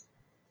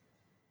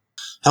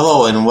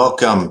Hello and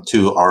welcome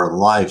to our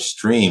live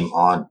stream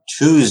on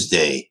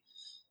Tuesday,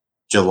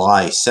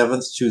 July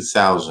 7th,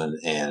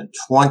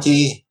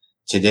 2020.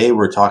 Today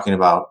we're talking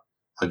about,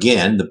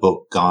 again, the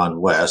book Gone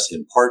West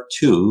in part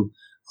two,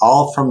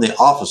 all from the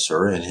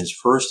officer and his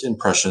first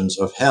impressions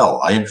of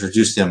hell. I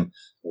introduced him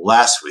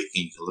last week,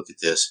 and you can look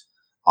at this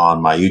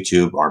on my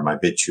YouTube or my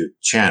BitChute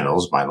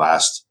channels, my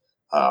last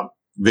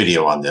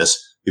video on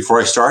this.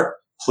 Before I start,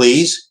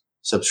 please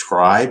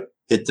subscribe,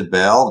 hit the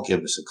bell,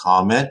 give us a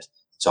comment.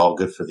 It's all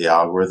good for the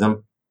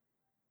algorithm.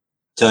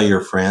 Tell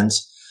your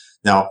friends.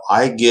 Now,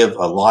 I give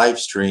a live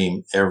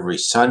stream every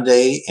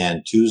Sunday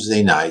and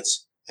Tuesday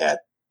nights at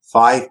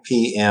 5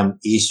 p.m.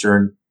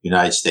 Eastern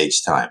United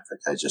States time. In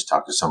fact, I just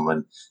talked to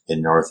someone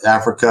in North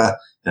Africa.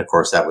 And of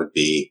course, that would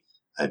be,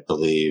 I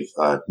believe,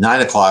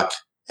 9 o'clock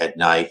at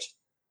night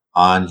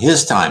on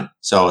his time.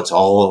 So it's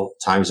all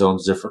time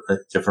zones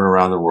different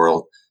around the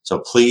world. So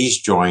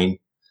please join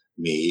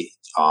me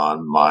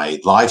on my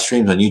live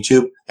streams on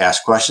YouTube.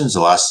 Ask questions. The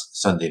last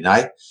Sunday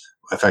night,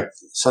 in fact,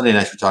 Sunday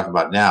night we're talking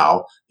about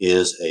now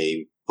is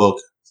a book,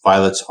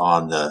 Violets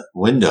on the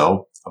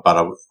Window,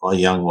 about a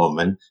young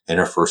woman and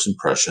her first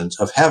impressions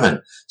of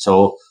heaven.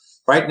 So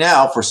right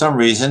now, for some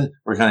reason,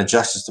 we're kind of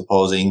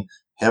juxtaposing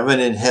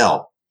heaven and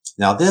hell.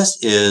 Now, this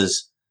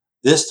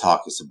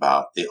talk is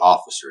about the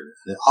officer.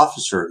 The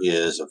officer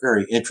is a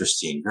very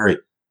interesting, very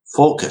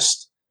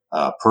focused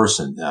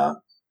person,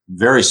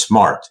 very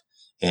smart,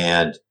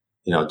 and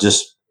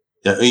just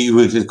you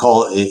would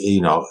call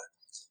it,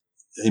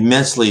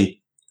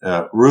 immensely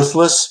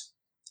ruthless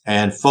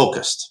and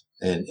focused.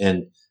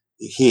 And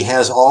he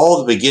has all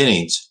the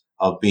beginnings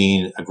of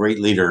being a great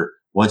leader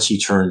once he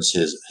turns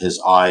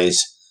his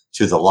eyes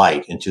to the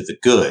light and to the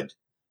good.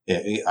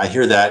 I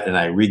hear that and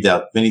I read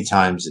that many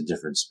times in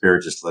different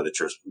spiritist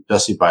literatures,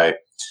 especially by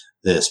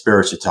the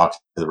spirits who talk to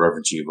the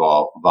Reverend G.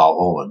 Val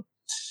Owen.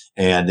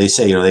 And they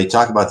say, they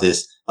talk about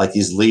this like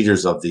these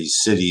leaders of these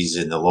cities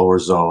in the lower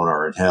zone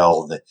or in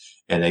hell.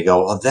 And they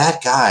go,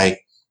 that guy,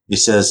 he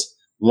says,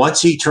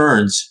 once he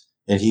turns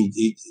and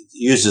he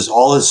uses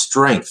all his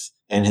strength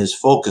and his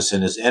focus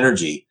and his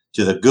energy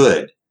to the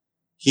good,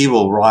 he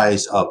will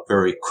rise up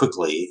very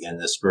quickly in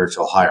the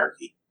spiritual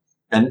hierarchy.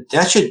 And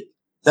that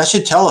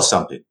should tell us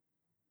something.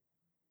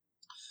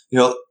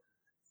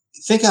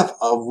 Think of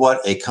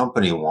what a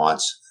company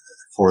wants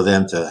for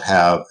them to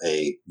have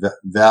a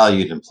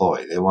valued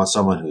employee. They want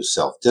someone who's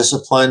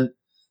self-disciplined,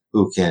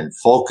 who can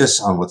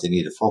focus on what they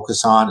need to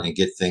focus on and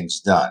get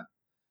things done.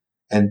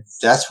 And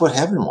that's what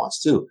heaven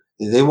wants too.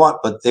 They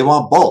want both. They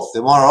want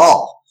it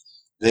all.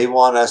 They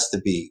want us to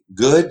be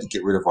good,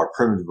 get rid of our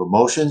primitive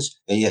emotions,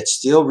 and yet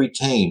still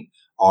retain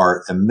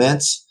our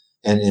immense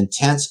and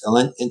intense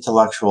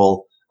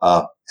intellectual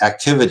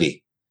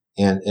activity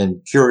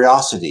and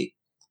curiosity.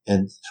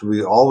 And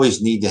we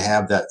always need to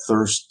have that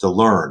thirst to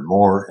learn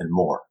more and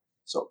more.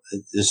 So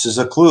this is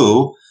a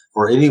clue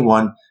for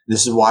anyone.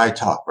 This is why I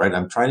talk, right?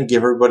 I'm trying to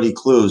give everybody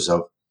clues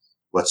of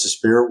what's the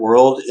spirit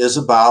world is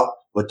about.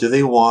 What do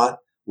they want?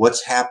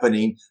 What's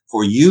happening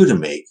for you to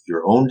make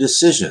your own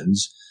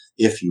decisions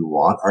if you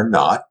want or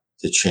not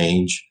to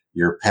change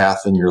your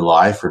path in your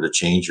life or to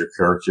change your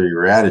character,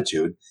 your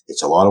attitude.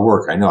 It's a lot of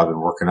work. I know I've been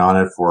working on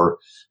it for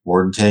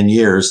more than 10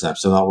 years and I'm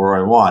still not where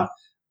I want.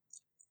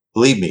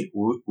 Believe me,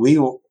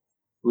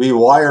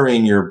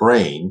 rewiring your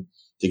brain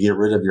to get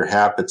rid of your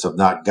habits of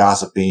not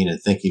gossiping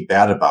and thinking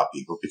bad about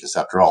people, because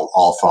after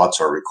all thoughts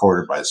are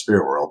recorded by the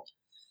spirit world,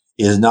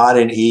 is not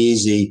an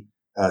easy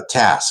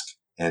task.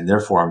 And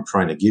therefore, I'm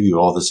trying to give you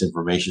all this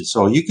information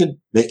so you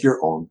can make your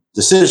own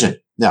decision.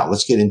 Now,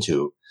 let's get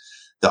into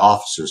the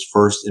officer's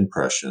first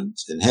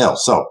impressions in hell.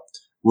 So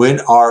when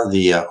our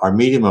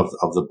medium of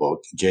the book,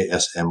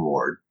 J.S.M.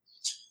 Ward,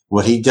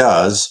 what he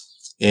does,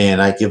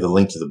 and I give a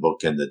link to the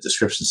book in the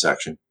description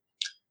section.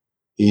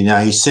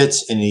 He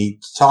sits and he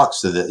talks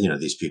to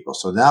these people.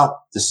 So now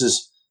this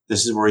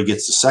is where he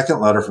gets the second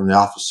letter from the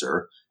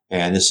officer,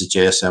 and this is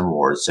J.S.M.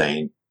 Ward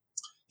saying,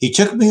 "He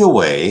took me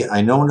away,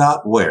 I know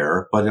not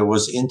where, but it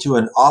was into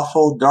an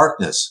awful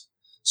darkness.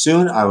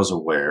 Soon I was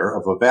aware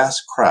of a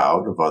vast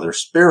crowd of other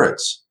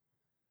spirits.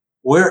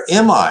 'Where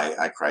am I?'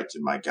 I cried to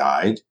my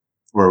guide.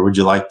 'Where would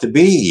you like to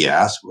be?' he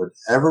asked.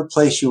 'Whatever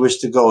place you wish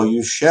to go,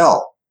 you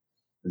shall.'"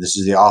 And this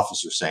is the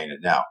officer saying it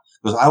now.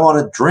 Because "I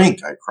want a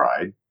drink," I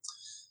cried.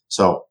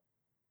 So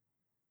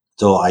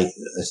to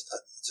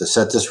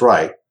set this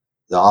right,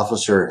 the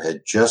officer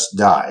had just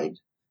died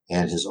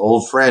and his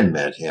old friend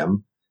met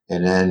him.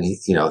 And then,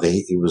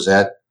 he was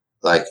at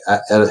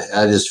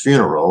his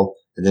funeral,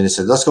 and then he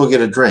said, "Let's go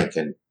get a drink."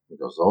 And he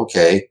goes,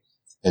 "Okay."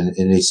 And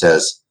he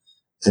says,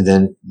 and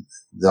then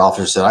the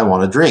officer said, "I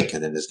want a drink."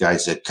 And then this guy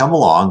said, "Come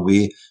along.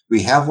 We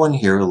have one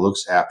here who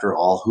looks after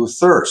all who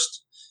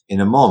thirst." In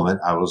a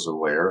moment, I was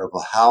aware of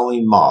a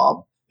howling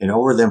mob, and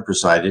over them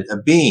presided a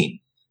being.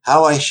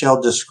 How I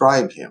shall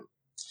describe him?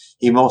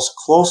 He most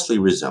closely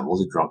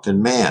resembled a drunken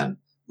man,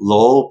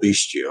 low,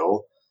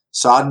 bestial,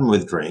 sodden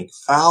with drink,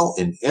 foul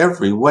in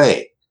every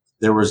way.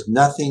 There was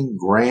nothing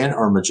grand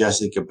or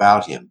majestic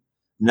about him,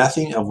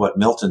 nothing of what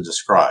Milton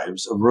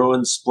describes of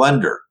ruined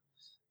splendor.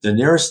 The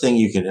nearest thing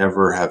you can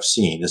ever have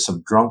seen is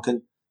some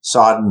drunken,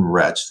 sodden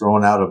wretch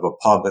thrown out of a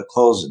pub at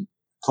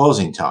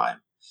closing time.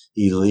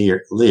 He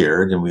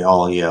leered, and we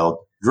all yelled,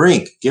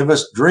 "Drink! Give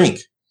us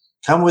drink!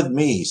 Come with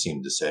me," he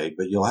seemed to say,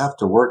 "but you'll have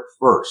to work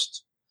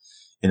first."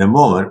 In a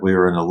moment, we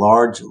were in a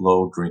large,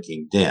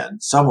 low-drinking den,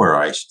 somewhere,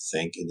 I should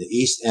think, in the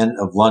East End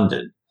of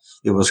London.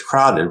 It was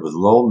crowded with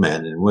low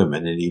men and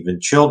women and even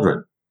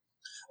children.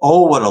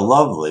 Oh, what a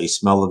lovely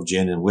smell of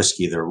gin and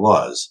whiskey there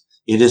was.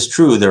 It is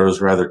true there was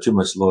rather too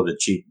much loaded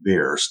cheap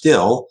beer.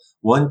 Still,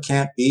 one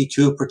can't be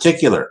too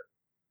particular.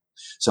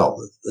 So,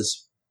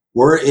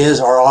 where is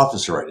our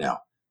officer right now?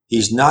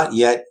 He's not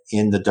yet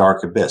in the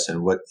dark abyss,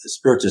 and what the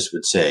spiritists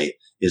would say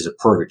is a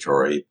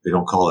purgatory. We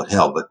don't call it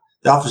hell, but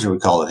the officer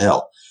would call it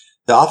hell.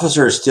 The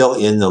officer is still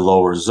in the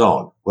lower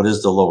zone. What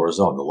is the lower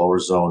zone? The lower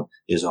zone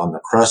is on the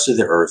crust of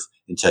the earth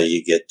until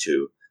you get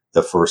to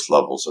the first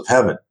levels of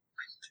heaven.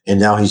 And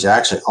now he's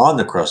actually on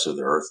the crust of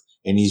the earth,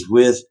 and he's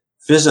with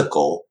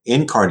physical,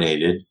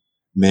 incarnated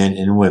men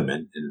and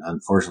women, and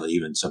unfortunately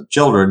even some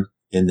children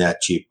in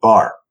that cheap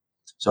bar.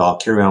 So I'll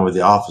carry on with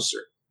the officer.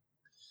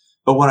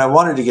 But when I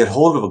wanted to get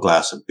hold of a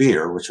glass of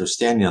beer, which was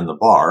standing on the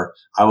bar,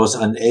 I was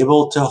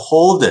unable to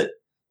hold it.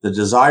 The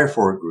desire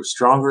for it grew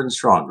stronger and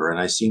stronger, and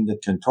I seemed to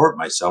contort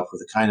myself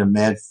with a kind of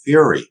mad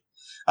fury.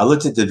 I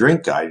looked at the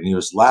drink guide, and he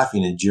was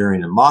laughing and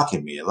jeering and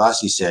mocking me. At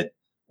last he said,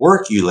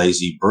 "Work, you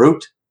lazy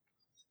brute."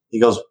 He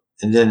goes,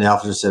 and then the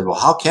officer said, "Well,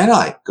 how can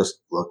I?" He goes,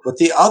 "Look what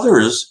the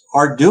others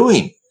are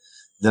doing."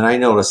 Then I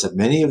noticed that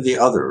many of the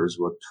others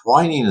were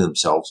twining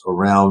themselves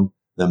around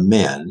the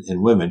men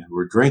and women who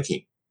were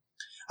drinking.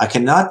 I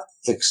cannot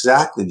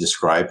exactly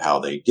describe how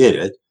they did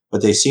it,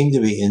 but they seemed to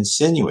be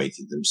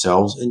insinuating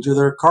themselves into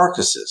their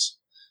carcasses.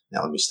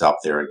 Now, let me stop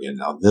there again.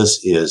 Now, this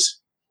is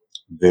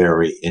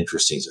very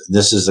interesting.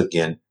 This is,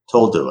 again,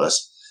 told to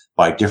us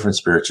by different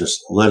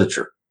spiritualist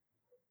literature.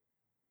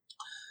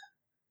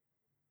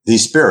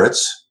 These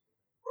spirits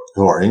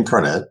who are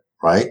incarnate,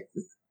 right?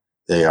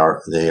 They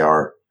are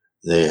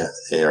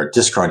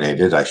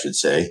discarnated, I should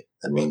say.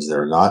 That means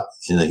they're not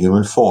in the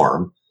human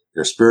form.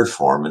 They're spirit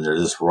form, and they're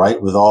just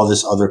right with all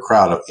this other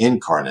crowd of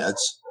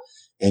incarnates.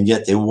 And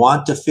yet they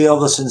want to feel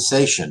the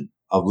sensation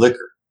of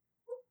liquor.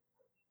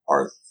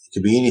 Or it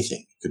could be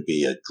anything. It could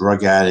be a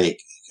drug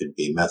addict. It could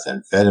be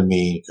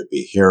methamphetamine. It could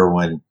be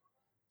heroin,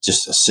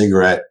 just a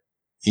cigarette,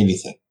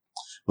 anything.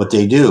 What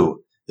they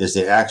do is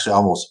they actually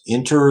almost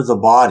enter the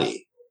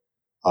body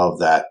of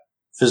that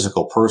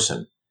physical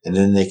person, and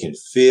then they can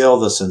feel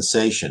the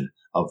sensation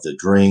of the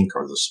drink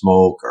or the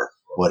smoke or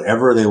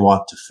whatever they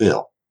want to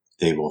feel.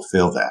 They will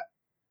feel that.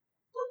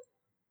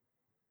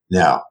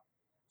 Now,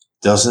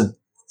 that's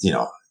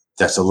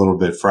a little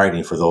bit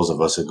frightening for those of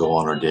us that go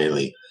on our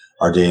daily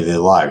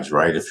lives,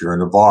 right? If you're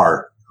in a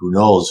bar, who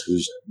knows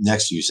who's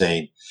next to you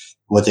saying,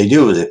 what they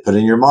do is they put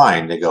in your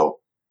mind, they go,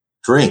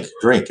 drink,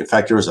 drink. In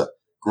fact, there was a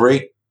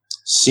great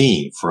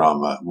scene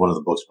from one of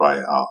the books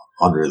by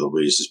Andre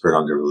Luis, the Spirit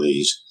Andre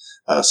Luis,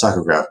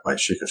 psychographed by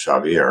Chico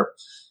Xavier.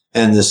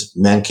 And this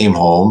man came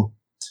home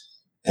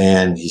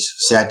and he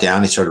sat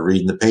down, he started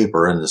reading the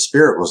paper, and the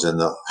spirit was in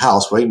the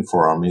house waiting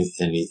for him.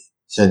 And he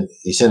sent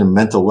a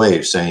mental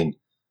wave saying,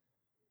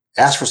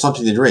 ask for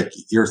something to drink.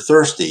 You're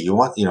thirsty. You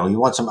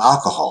want some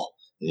alcohol.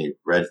 And he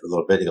read for a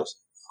little bit. He goes,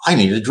 I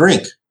need a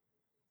drink.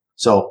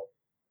 So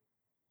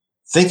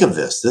think of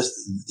this.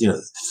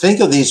 Think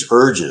of these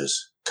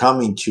urges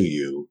coming to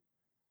you,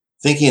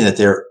 thinking that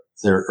they're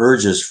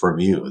urges from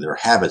you, they're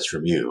habits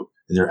from you,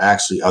 and they're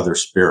actually other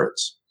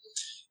spirits.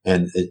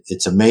 And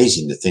it's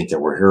amazing to think that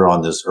we're here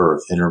on this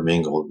earth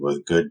intermingled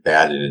with good,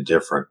 bad, and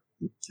indifferent,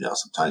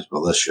 sometimes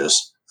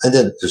malicious. And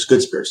then there's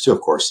good spirits too,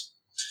 of course,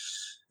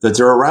 that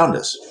they're around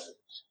us.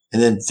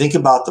 And then think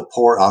about the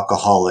poor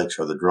alcoholics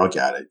or the drug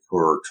addict who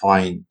are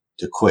trying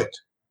to quit,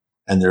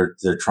 and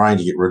they're trying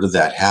to get rid of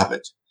that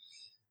habit.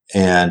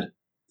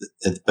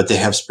 But they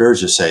have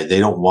spirits that say they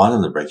don't want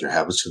them to break their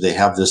habits, because they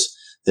have this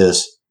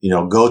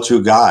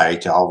go-to guy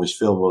to always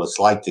feel what it's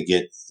like to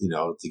get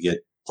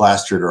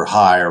plastered or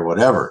high or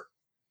whatever.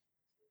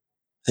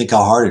 Think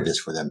how hard it is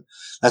for them.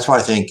 That's why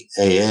I think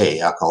AA,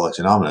 Alcoholics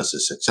Anonymous,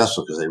 is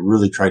successful, because they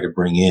really try to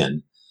bring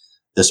in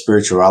the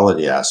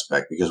spirituality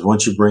aspect. Because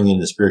once you bring in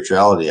the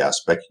spirituality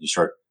aspect, you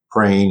start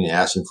praying and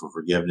asking for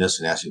forgiveness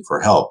and asking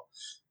for help,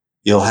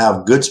 you'll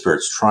have good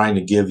spirits trying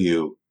to give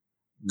you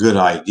good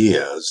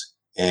ideas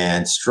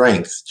and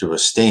strength to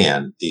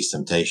withstand these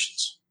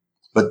temptations.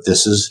 But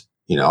this is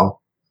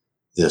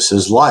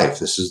life.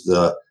 This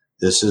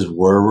is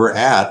where we're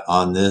at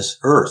on this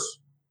earth.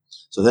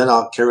 So then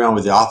I'll carry on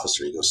with the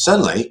officer. He goes,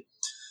 suddenly,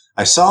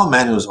 I saw a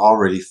man who was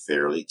already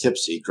fairly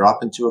tipsy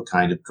drop into a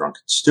kind of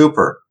drunken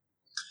stupor.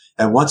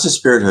 And once the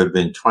spirit who had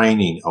been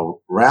twining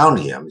around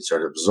him, he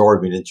started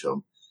absorbing into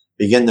him,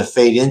 began to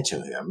fade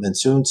into him, and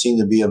soon seemed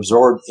to be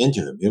absorbed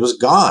into him. He was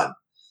gone.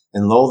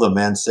 And lo, the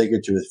man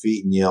staggered to his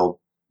feet and yelled,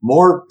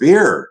 more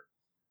beer.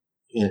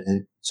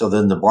 And so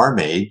then the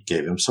barmaid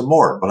gave him some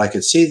more. But I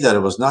could see that it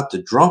was not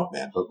the drunk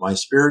man, but my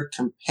spirit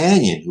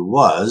companion, who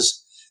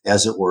was,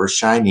 as it were,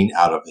 shining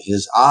out of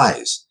his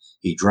eyes.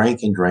 He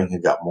drank and drank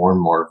and got more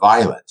and more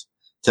violent.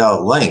 till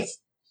at length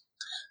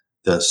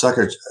the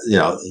sucker,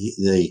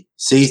 they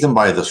seized him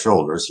by the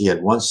shoulders. He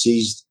had once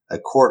seized a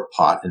quart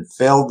pot and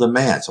failed the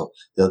man. So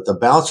the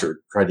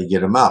bouncer tried to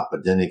get him out,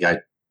 but then the guy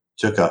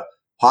took a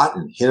pot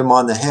and hit him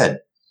on the head.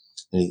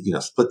 And he,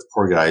 split the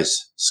poor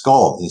guy's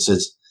skull. And he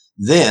says,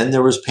 then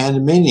there was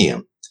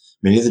pandemonium.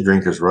 Many of the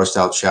drinkers rushed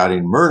out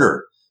shouting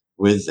murder.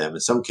 With them, in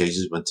some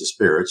cases, went to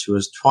spirits who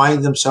was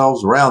twined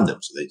themselves around them.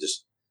 So they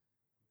just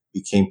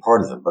became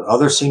part of them. But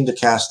others seemed to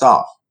cast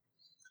off.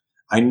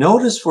 I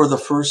noticed for the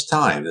first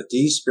time that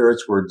these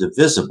spirits were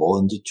divisible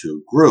into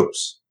two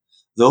groups.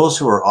 Those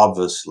who were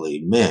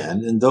obviously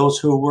men and those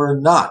who were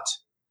not.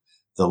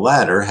 The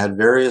latter had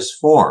various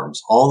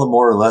forms, all the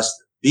more or less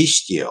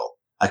bestial.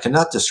 I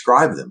cannot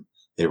describe them.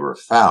 They were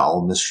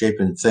foul,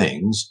 misshapen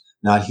things,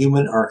 not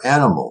human or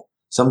animal,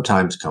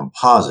 sometimes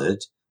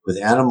composite, with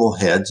animal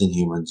heads and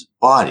human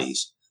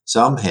bodies,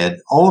 some head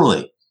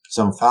only,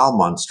 some foul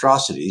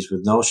monstrosities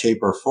with no shape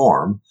or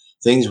form,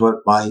 things one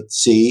might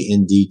see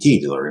in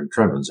DT, delirium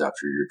tremens,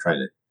 after you're trying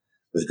to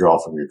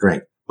withdraw from your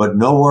drink, but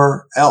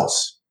nowhere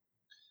else.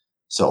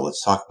 So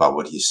let's talk about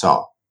what he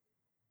saw.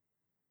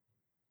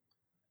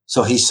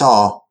 So he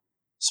saw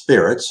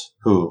spirits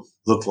who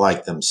looked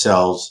like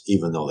themselves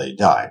even though they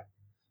died.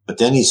 But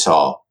then he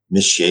saw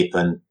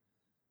misshapen,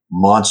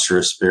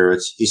 monstrous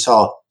spirits. He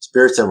saw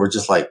spirits that were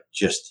just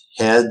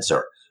heads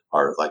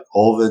or like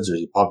ovids, or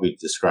you probably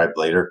described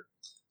later.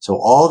 So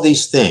all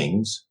these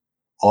things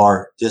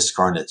are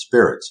discarnate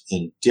spirits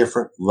in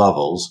different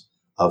levels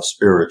of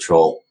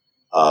spiritual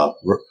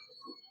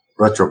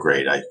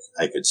retrograde,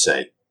 I could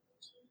say.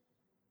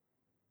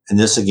 And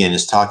this again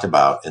is talked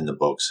about in the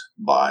books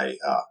by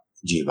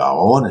G. Vao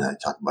Owen, and I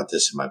talk about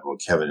this in my book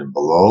Heaven and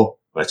Below,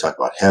 when I talk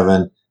about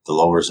heaven, the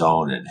lower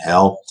zone, and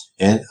hell,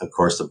 and of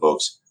course the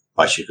books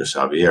by Chico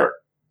Xavier.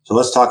 So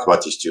let's talk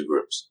about these two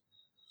groups.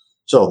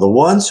 So the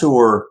ones who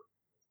were,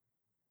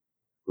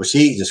 which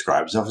he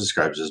often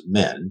describes as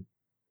men,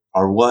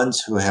 are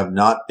ones who have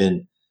not have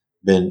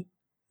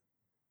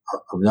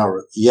not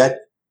yet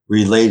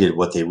related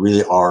what they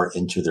really are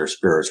into their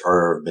spirits,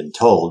 or have been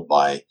told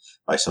by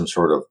some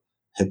sort of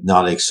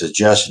hypnotic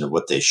suggestion of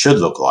what they should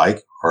look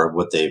like, or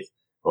what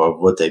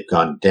they've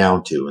gone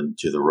down to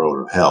into the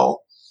road of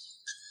hell.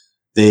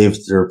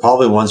 They're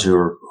probably ones who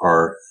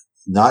are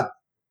not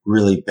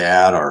really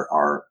bad or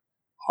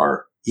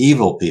are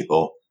evil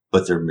people,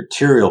 but they're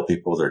material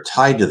people. They're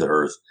tied to the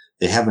earth.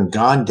 They haven't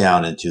gone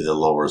down into the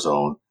lower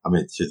zone,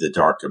 to the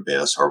dark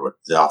abyss, or what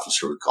the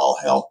officer would call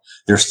hell.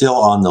 They're still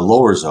on the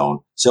lower zone,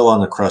 still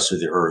on the crust of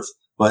the earth,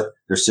 but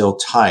they're still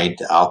tied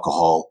to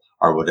alcohol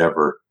or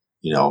whatever,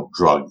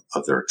 drug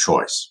of their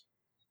choice.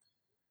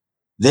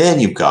 Then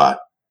you've got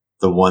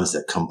the ones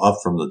that come up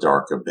from the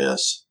dark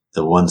abyss,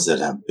 the ones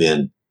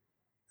that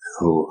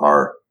who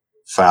are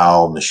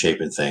foul,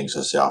 misshapen things,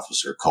 as the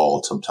officer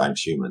called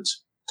sometimes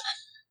humans.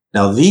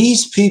 Now,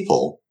 these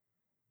people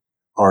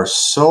are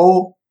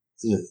so,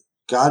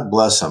 God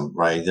bless them,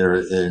 right? They're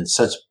in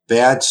such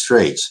bad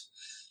straits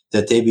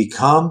that they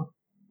become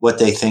what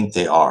they think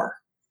they are.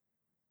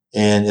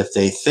 And if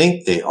they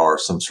think they are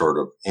some sort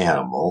of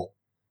animal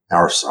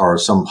or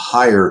some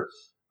higher,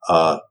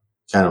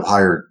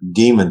 higher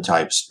demon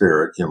type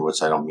spirit,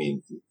 which I don't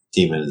mean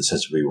demon in the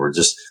sense we were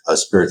just a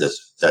spirit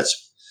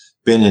that's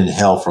been in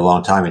hell for a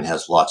long time and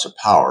has lots of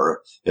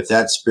power. If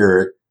that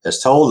spirit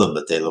has told them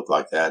that they look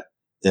like that,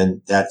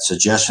 then that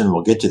suggestion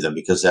will get to them,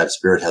 because that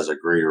spirit has a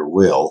greater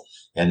will,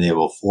 and they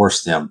will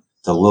force them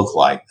to look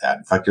like that.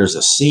 In fact, there's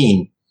a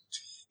scene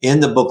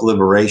in the book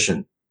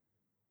Liberation,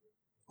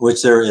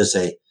 which there is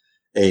a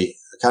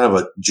kind of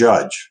a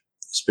judge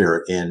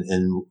spirit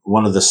in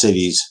one of the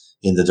cities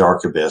in the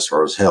dark abyss,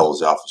 or as hell, as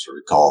the officer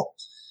would call.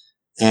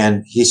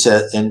 And he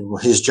said,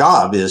 and his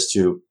job is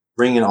to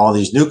bring in all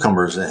these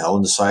newcomers in hell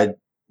and decide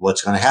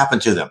what's going to happen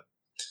to them.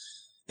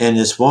 And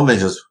this woman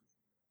goes,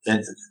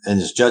 and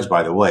this judge,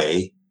 by the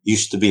way,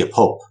 used to be a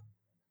pope.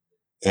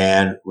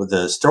 And with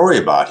the story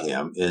about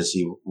him is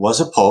he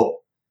was a pope.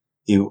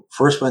 He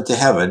first went to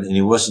heaven, and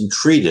he wasn't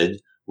treated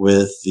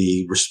with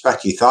the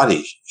respect he thought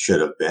he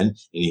should have been, and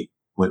he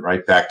went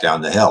right back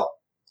down to hell.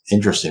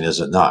 Interesting, is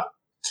it not?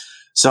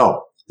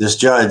 So this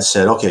judge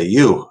said, okay,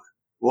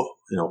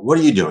 what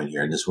are you doing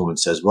here? And this woman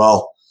says,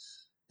 well,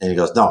 and he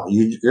goes, no,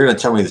 you're going to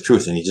tell me the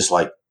truth. And he just,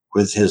 like,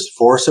 with his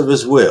force of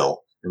his will,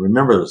 and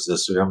remember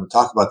this, I'm going to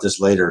talk about this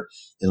later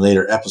in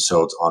later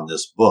episodes on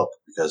this book,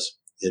 because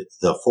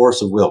the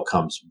force of will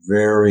comes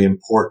very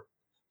important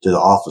to the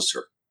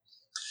officer.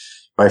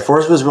 By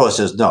force of his will, he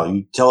says, no,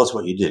 you tell us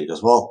what you did. He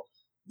goes, well,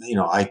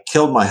 I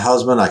killed my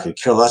husband. I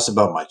could care less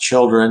about my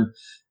children.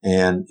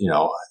 And,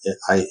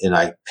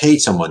 I paid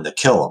someone to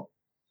kill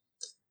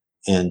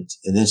him. And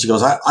then she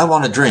goes, I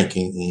want a drink.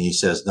 And he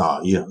says, no,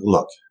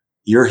 look,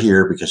 you're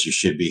here because you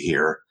should be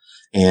here.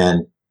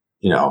 And,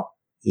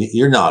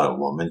 you're not a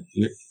woman.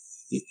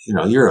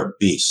 You're a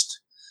beast.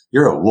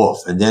 You're a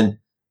wolf. And then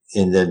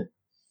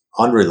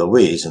Andre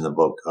Louise in the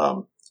book,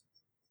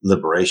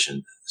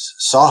 Liberation,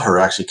 saw her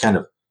actually kind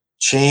of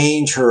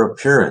change her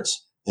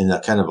appearance in a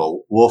kind of a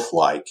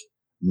wolf-like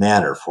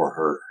manner for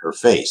her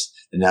face.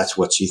 And that's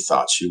what she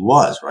thought she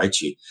was, right?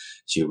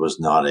 She was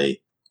not a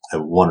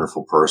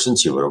wonderful person.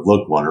 She would have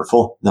looked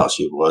wonderful. No,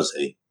 she was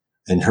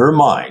in her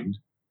mind,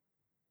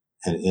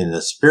 and in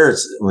the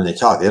spirits, when they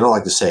talk, they don't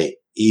like to say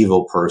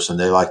evil person.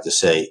 They like to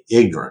say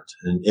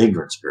an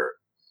ignorant spirit.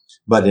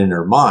 But in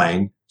her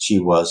mind, she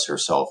was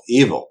herself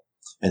evil,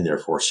 and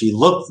therefore she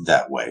looked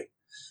that way.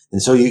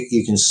 And so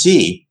you can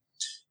see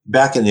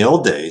back in the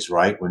old days,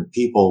 right, when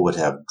people would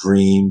have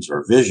dreams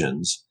or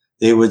visions,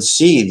 they would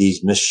see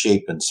these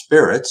misshapen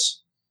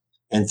spirits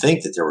and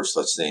think that there were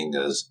such things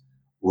as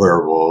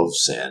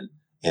werewolves and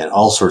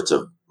all sorts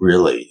of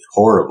really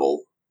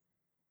horrible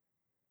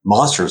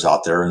monsters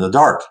out there in the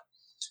dark.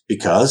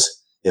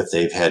 Because if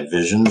they've had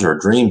visions or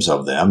dreams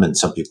of them, and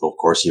some people, of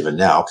course, even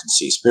now can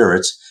see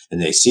spirits,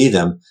 and they see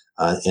them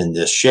in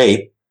this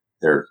shape,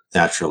 they're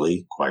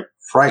naturally quite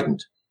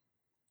frightened.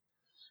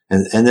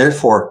 And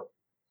therefore,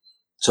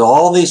 so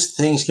all these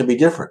things can be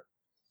different.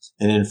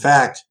 And in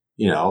fact,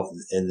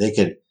 and they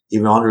could,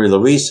 even Andre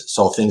Luis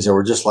saw things that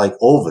were just like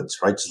ovids,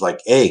 right? Just like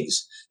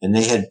eggs. And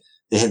they had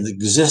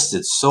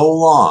existed so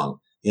long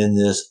in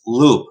this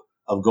loop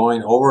of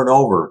going over and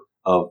over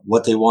of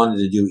what they wanted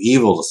to do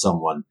evil to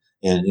someone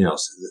and,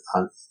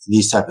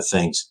 these type of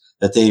things,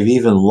 that they've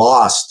even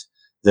lost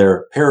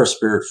their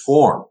paraspirit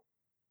form.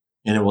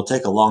 And it will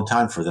take a long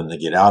time for them to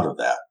get out of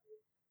that,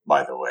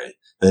 by the way.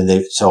 And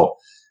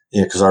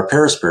because our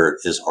paraspirit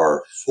is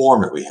our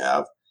form that we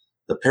have.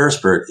 The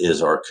paraspirit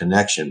is our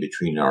connection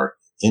between our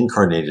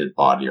incarnated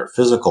body, our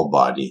physical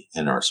body,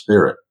 and our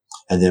spirit.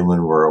 And then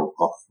when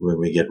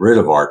we get rid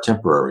of our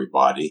temporary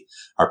body,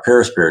 our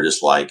paraspirit is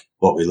like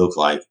what we look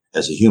like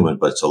as a human,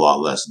 but it's a lot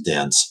less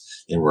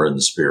dense, and we're in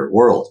the spirit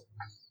world.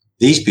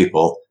 These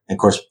people, and of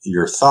course,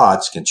 your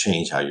thoughts can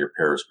change how your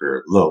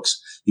paraspirit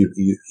looks.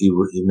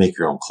 You make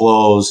your own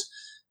clothes.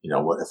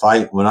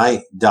 When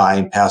I die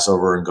and pass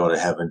over and go to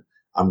heaven,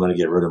 I'm going to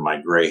get rid of my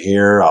gray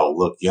hair. I'll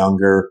look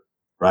younger,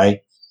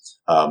 right?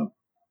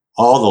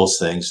 All those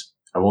things.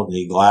 I won't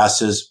need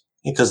glasses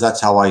because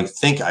that's how I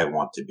think I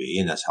want to be,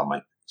 and that's how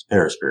my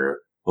paraspirit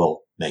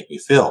will make me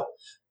feel.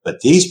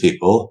 But these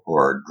people who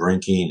are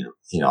drinking,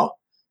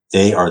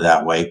 they are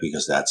that way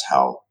because that's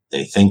how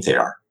they think they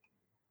are.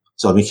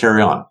 So let me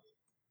carry on.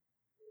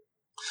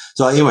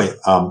 So anyway,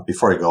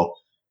 before I go,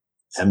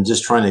 I'm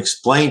just trying to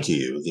explain to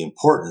you the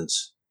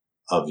importance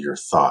of your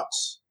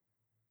thoughts,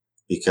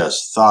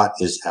 because thought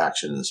is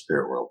action in the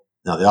spirit world.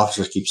 Now, the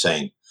officers keep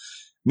saying,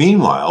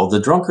 meanwhile, the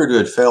drunkard who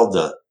had failed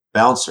the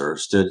bouncer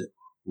stood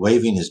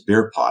waving his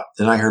beer pot.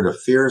 Then I heard a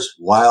fierce,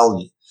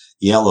 wild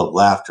yell of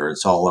laughter and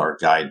saw our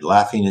guide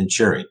laughing and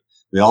cheering.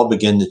 We all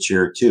began to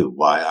cheer too.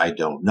 Why, I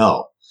don't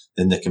know.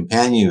 Then the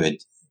companion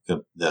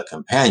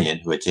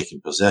who had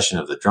taken possession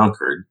of the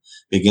drunkard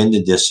began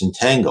to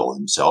disentangle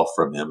himself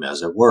from him,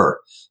 as it were.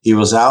 He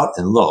was out,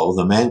 and lo,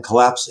 the man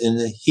collapsed in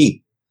a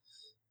heap.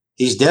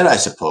 He's dead, I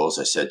suppose,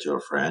 I said to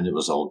a friend. It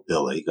was old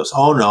Billy. He goes,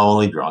 oh, no,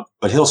 only drunk,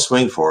 but he'll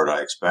swing for it,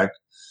 I expect.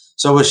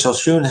 So we shall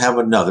soon have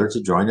another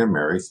to join our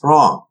merry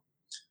throng.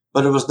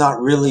 But it was not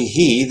really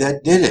he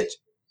that did it.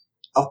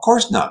 Of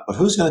course not, but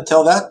who's going to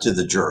tell that to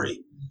the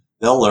jury?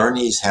 They'll learn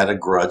he's had a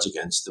grudge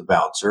against the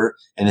bouncer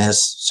and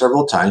has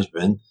several times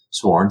been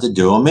sworn to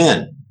do him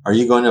in. Are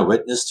you going to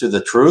witness to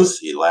the truth?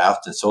 He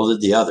laughed, and so did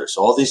the others.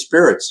 So all these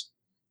spirits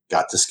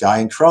got this guy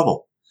in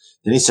trouble.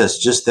 Then he says,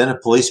 just then a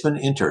policeman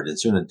entered, and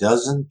soon a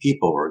dozen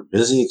people were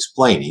busy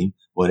explaining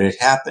what had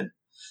happened.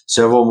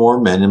 Several more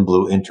men in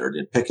blue entered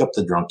and picked up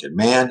the drunken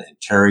man and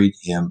carried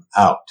him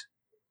out.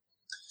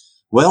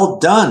 Well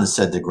done,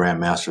 said the Grand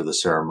Master of the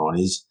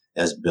ceremonies,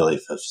 as Billy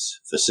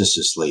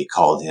facetiously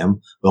called him.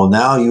 Well,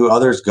 now you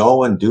others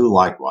go and do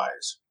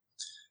likewise.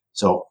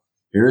 So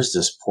here's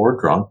this poor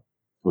drunk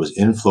who was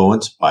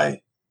influenced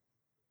by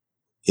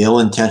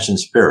ill-intentioned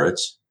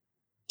spirits,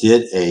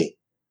 did a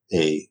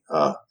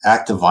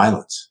act of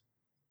violence.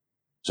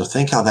 So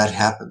think how that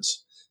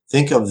happens.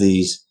 Think of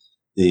these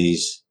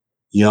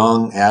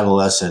young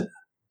adolescent,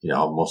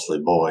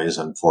 mostly boys,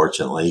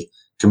 unfortunately,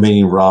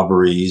 committing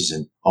robberies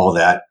and all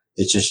that.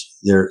 It's just,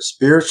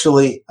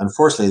 unfortunately,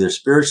 they're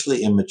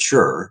spiritually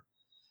immature,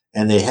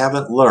 and they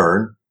haven't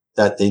learned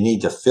that they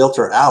need to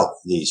filter out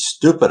these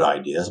stupid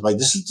ideas. Like,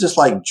 this is just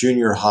like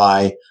junior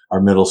high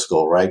or middle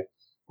school, right?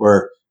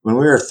 Where when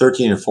we were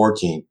 13 and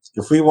 14,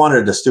 if we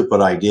wanted a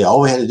stupid idea,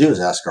 all we had to do was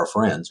ask our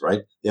friends,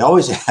 right? They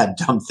always had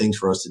dumb things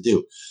for us to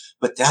do.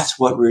 But that's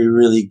what we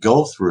really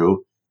go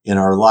through in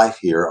our life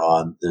here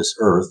on this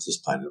earth, this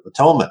planet of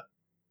atonement.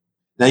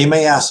 Now you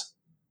may ask,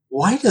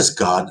 why does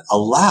God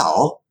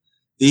allow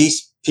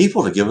these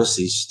people to give us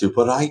these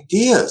stupid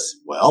ideas?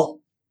 Well,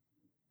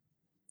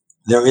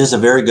 there is a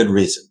very good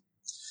reason.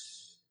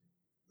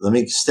 Let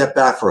me step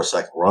back for a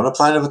second. We're on a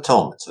planet of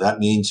atonement, so that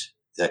means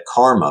that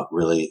karma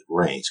really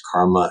reigns,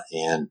 karma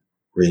and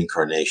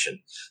reincarnation.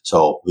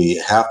 So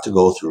we have to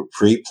go through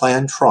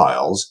pre-planned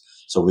trials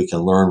so we can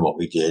learn what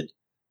we did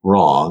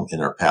wrong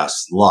in our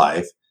past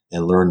life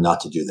and learn not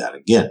to do that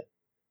again.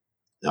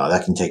 Now,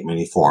 that can take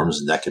many forms,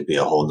 and that could be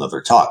a whole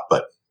nother talk,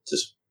 but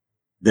just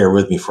bear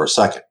with me for a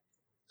second.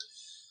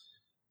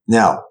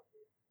 Now,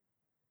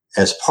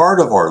 as part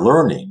of our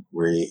learning,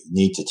 we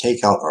need to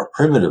take out our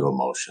primitive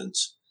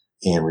emotions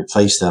and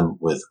replace them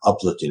with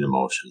uplifting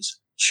emotions,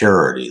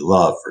 charity,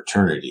 love,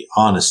 fraternity,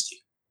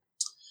 honesty.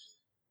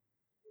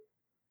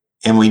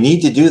 And we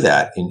need to do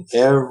that in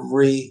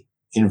every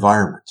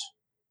environment,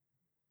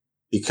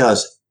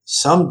 because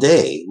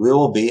someday we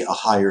will be a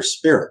higher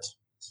spirit,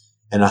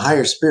 and a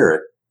higher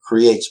spirit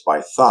creates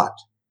by thought.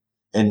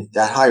 And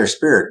that higher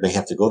spirit may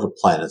have to go to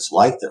planets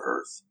like the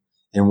Earth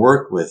and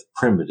work with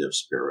primitive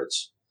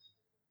spirits,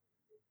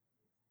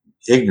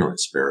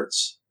 ignorant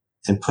spirits,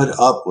 and put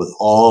up with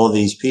all of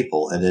these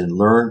people, and then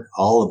learn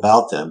all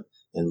about them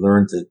and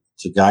learn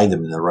to guide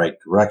them in the right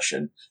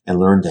direction, and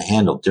learn to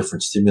handle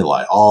different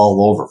stimuli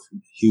all over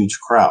from huge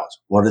crowds.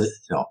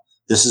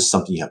 This is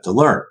something you have to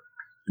learn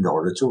in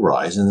order to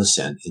rise and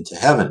ascend into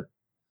heaven.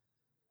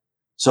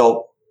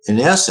 So in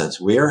essence,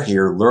 we are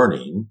here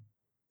learning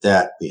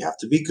that we have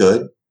to be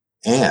good,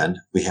 and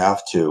we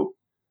have to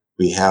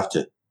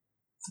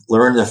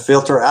learn to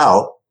filter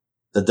out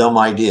the dumb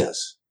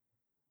ideas,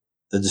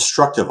 the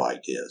destructive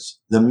ideas,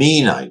 the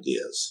mean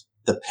ideas,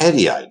 the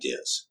petty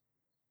ideas.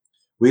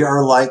 We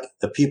are like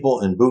the people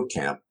in boot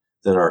camp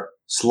that are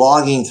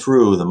slogging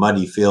through the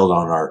muddy field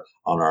on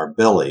our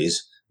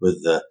bellies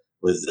with the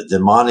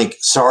demonic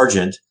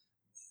sergeant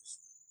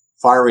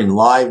firing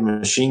live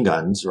machine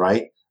guns,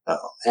 right?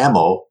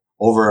 Ammo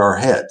over our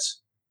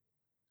heads.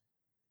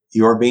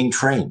 You are being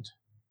trained.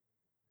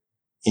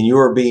 And you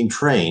are being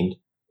trained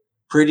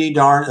pretty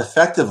darn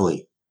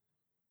effectively.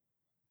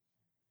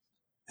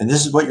 And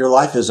this is what your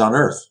life is on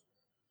earth.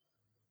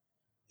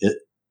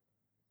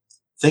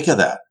 Think of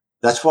that.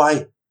 That's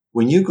why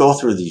when you go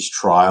through these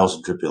trials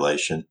and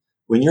tribulation,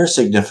 when your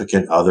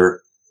significant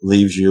other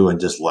leaves you and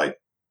just like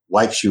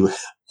wipes your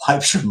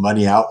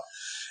money out,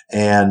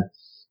 and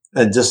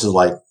this is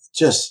like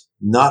just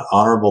not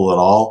honorable at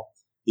all,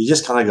 you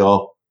just kind of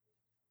go,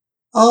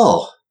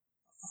 oh,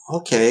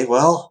 okay,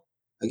 well,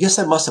 I guess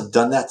I must have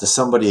done that to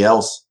somebody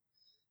else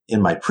in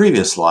my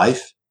previous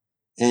life,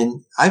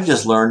 and I've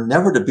just learned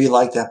never to be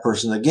like that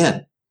person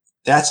again.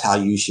 That's how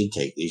you should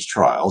take these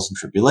trials and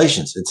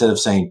tribulations. Instead of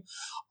saying,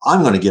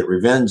 I'm going to get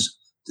revenge,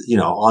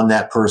 on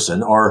that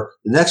person, or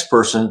the next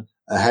person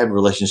I have a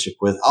relationship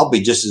with, I'll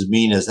be just as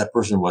mean as that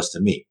person was to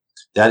me.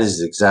 That is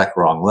the exact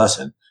wrong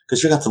lesson,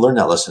 because you're going to have to learn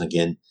that lesson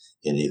again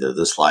in either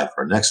this life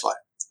or next life.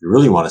 You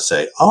really want to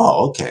say,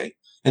 oh, okay.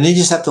 And then you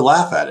just have to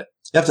laugh at it.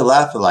 You have to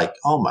laugh at like,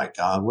 oh my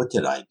God, what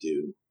did I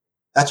do?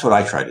 That's what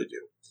I try to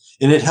do.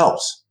 And it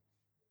helps.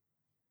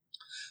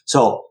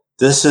 So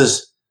this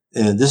is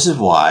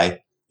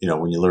why,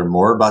 when you learn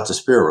more about the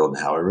spirit world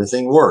and how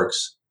everything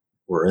works,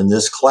 we're in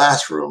this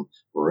classroom,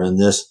 we're in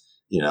this,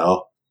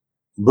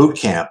 boot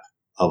camp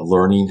of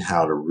learning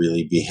how to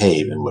really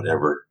behave in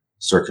whatever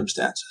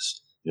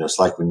circumstances. It's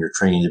like when you're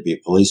training to be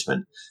a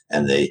policeman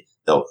and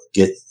they'll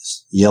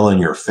yell in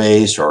your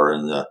face, or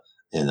in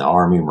the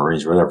Army,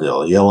 Marines, whatever,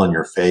 they'll yell in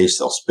your face,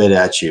 they'll spit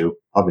at you,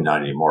 probably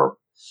not anymore,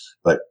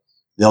 but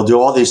they'll do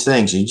all these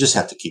things and you just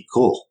have to keep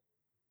cool.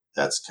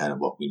 That's kind of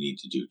what we need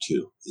to do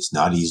too. It's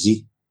not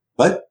easy,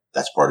 but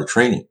that's part of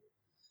training.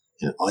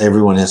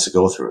 Everyone has to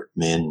go through it,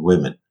 men,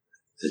 women.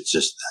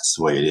 That's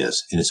the way it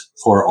is. And it's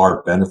for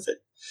our benefit.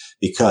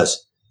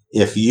 Because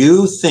if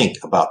you think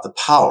about the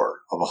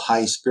power of a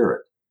high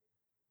spirit,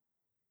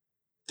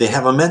 they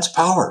have immense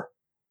power.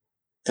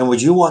 And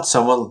would you want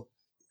someone,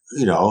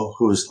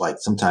 who's like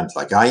sometimes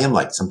like I am,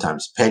 like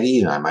sometimes petty,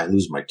 and I might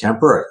lose my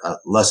temper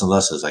less and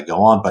less as I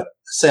go on, but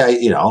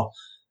say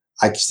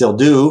I still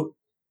do.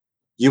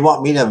 You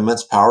want me to have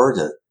immense power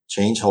to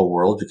change the whole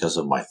world because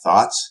of my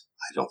thoughts?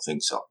 I don't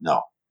think so.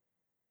 No,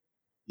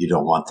 you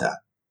don't want that.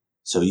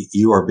 So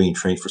you are being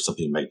trained for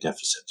something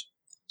magnificent.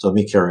 So let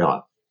me carry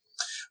on.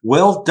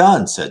 Well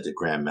done, said the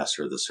Grand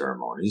Master of the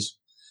ceremonies.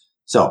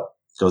 So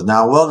it goes,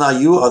 now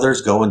you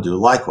others go and do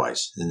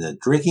likewise. And the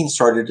drinking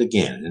started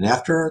again. And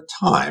after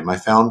a time, I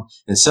found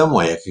in some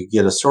way I could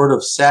get a sort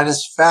of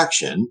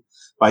satisfaction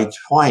by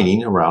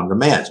twining around a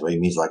man. So he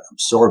means like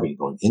absorbing,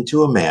 going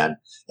into a man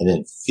and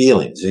then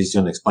feeling. So he's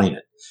going to explain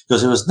it.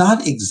 Because it was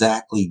not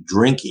exactly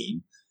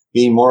drinking,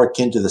 being more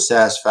akin to the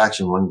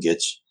satisfaction one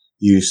gets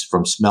used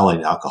from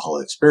smelling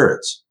alcoholic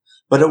spirits.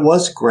 But it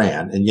was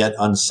grand and yet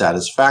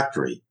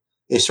unsatisfactory,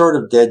 a sort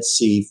of Dead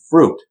Sea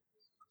fruit.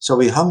 So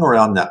we hung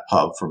around that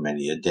pub for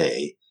many a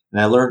day,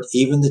 and I learned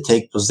even to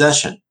take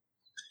possession.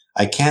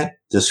 I can't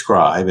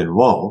describe and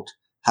won't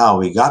how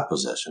we got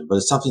possession, but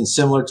it's something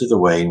similar to the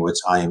way in which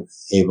I am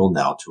able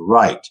now to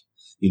write.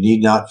 You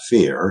need not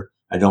fear.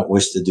 I don't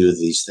wish to do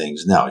these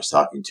things now. He's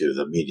talking to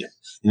the medium.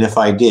 And if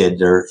I did,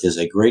 there is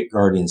a great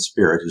guardian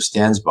spirit who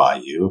stands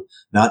by you,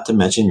 not to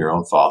mention your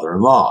own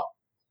father-in-law.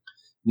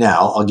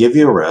 Now, I'll give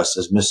you a rest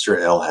as Mr.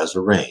 L has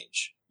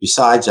arranged.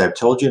 Besides, I've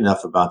told you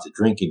enough about the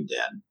drinking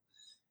den,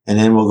 and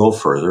then we'll go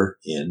further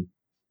in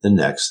the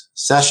next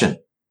session.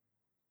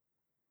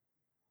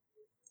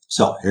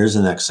 So here's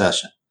the next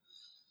session.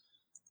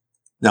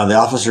 Now the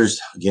officer's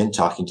again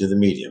talking to the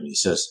medium. He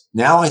says,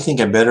 now I think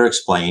I better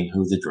explain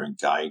who the drink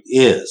guide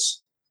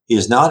is. He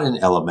is not an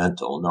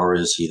elemental, nor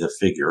is he the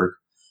figure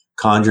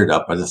conjured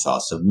up by the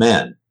thoughts of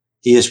men.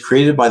 He is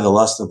created by the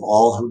lust of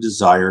all who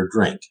desire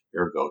drink,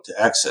 ergo to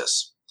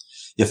excess.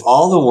 If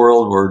all the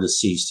world were to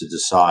cease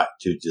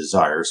to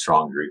desire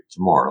strong drink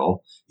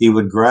tomorrow, he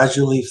would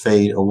gradually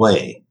fade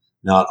away,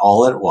 not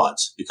all at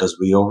once, because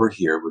we over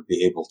here would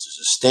be able to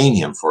sustain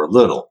him for a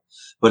little.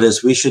 But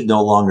as we should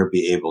no longer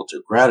be able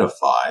to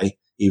gratify,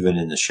 even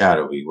in the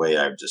shadowy way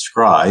I've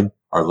described,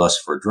 our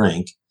lust for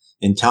drink,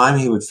 in time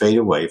he would fade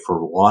away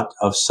for want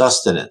of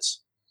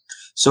sustenance.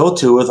 So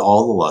too with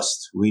all the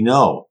lusts we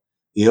know.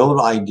 The old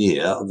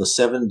idea of the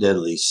 7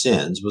 deadly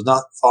sins was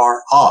not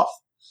far off,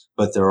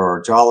 but there are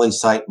a jolly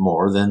sight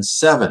more than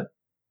 7.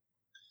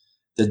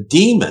 The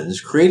demons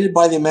created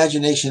by the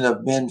imagination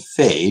of men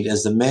fade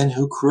as the men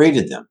who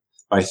created them,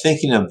 by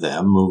thinking of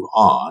them, move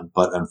on,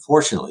 but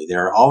unfortunately they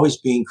are always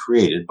being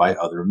created by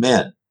other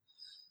men.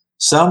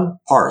 Some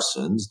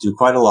parsons do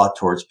quite a lot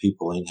towards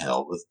peopling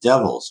hell with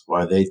devils,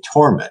 while they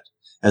torment,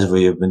 as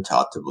we have been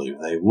taught to believe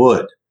they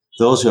would.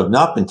 Those who have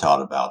not been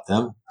taught about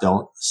them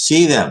don't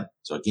see them.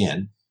 So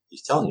again,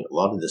 he's telling you a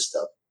lot of this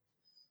stuff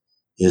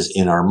is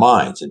in our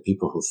minds, and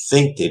people who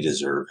think they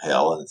deserve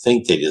hell and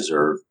think they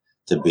deserve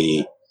to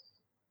be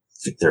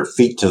their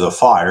feet to the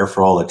fire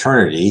for all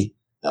eternity.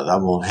 Now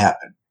that won't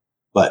happen.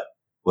 But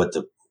what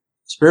the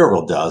spirit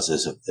world does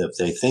is if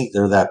they think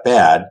they're that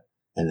bad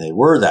and they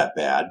were that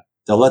bad,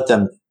 they'll let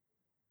them,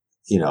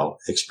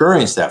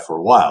 experience that for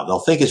a while. They'll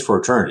think it's for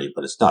eternity,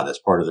 but it's not. That's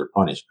part of their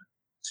punishment.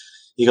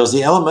 He goes,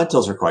 the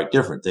elementals are quite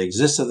different. They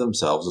exist of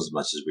themselves as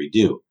much as we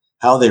do.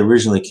 How they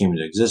originally came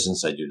into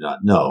existence, I do not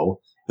know,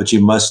 but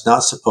you must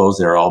not suppose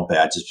they are all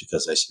bad just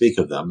because I speak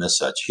of them as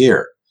such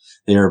here.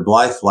 They are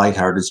blithe,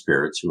 light-hearted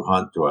spirits who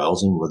haunt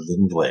dwells in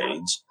woodland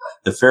glades.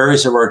 The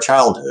fairies of our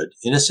childhood,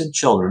 innocent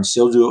children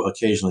still do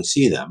occasionally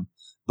see them,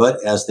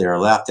 but as they are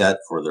laughed at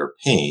for their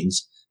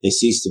pains, they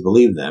cease to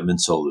believe them and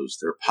so lose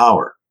their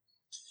power.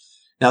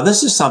 Now,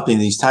 this is something,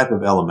 these type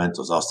of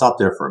elementals, I'll stop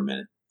there for a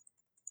minute.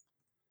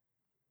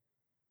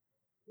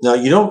 Now,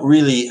 you don't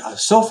really,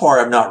 so far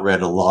I've not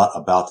read a lot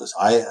about this.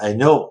 I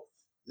know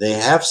they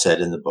have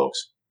said in the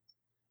books,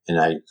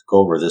 and I go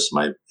over this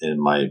in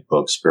my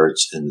book,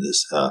 Spirits in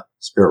this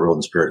Spirit World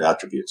and Spirit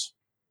Attributes.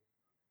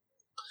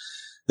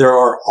 There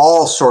are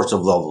all sorts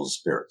of levels of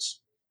spirits.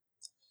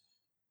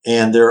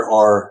 And there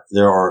are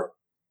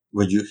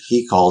what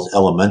he calls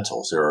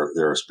elementals.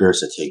 There are spirits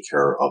that take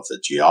care of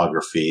the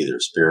geography. There are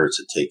spirits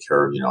that take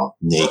care of,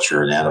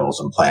 nature and animals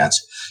and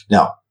plants.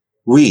 Now,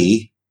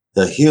 we,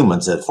 the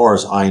humans, as far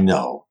as I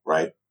know,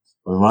 right?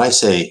 When I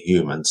say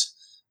humans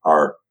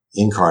are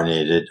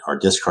incarnated or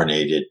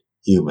discarnated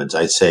humans,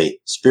 I say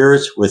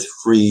spirits with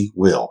free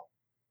will.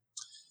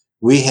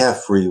 We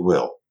have free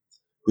will.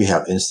 We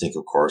have instinct,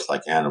 of course,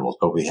 like animals,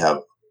 but we have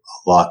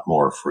a lot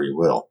more free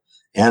will.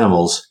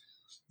 Animals,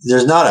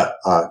 there's not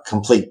a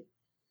complete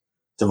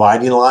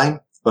dividing line,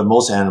 but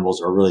most animals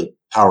are really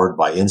powered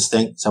by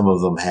instinct. Some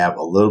of them have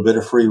a little bit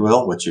of free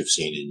will, which you've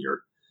seen in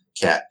your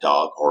cat,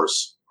 dog,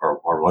 horse,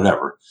 or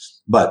whatever,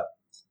 but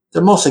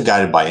they're mostly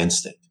guided by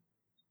instinct.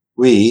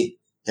 We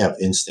have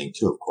instinct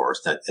too, of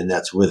course, and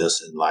that's with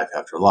us in life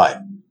after life,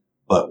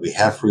 but we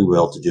have free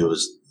will to do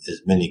as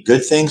many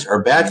good things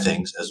or bad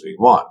things as we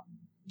want.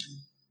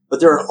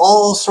 But there are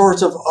all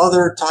sorts of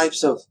other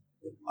types of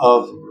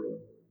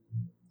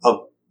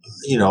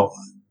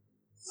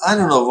I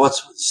don't know what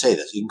to say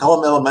this. You can call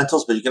them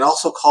elementals, but you can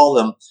also call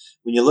them,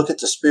 when you look at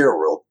the spirit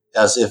world,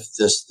 as if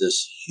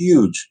this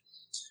huge,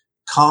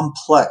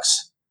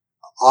 complex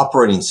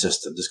operating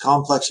system, this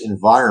complex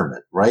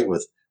environment, right,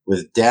 with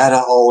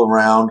data all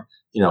around,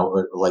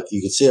 like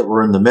you can see it,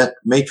 we're in the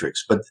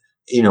matrix. But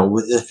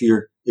if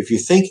you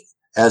think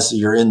as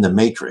you're in the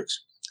matrix,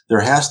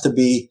 there has to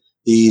be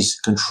these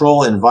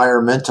control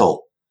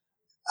environmental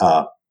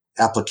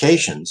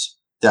applications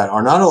that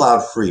are not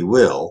allowed free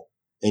will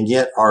and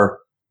yet are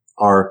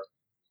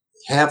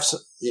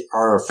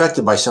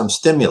affected by some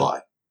stimuli.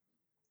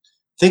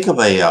 Think of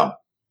a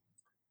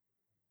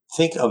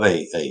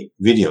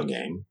video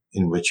game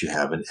in which you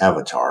have an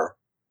avatar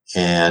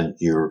and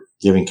you're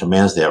giving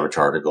commands to the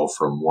avatar to go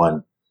from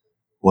one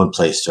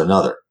place to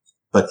another.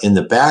 But in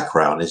the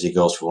background, as he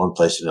goes from one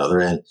place to another,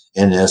 and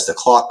as the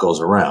clock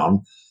goes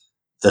around,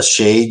 the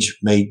shades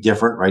may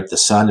different, right? The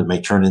sun, it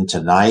may turn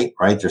into night,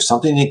 right? There's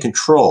something in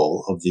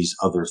control of these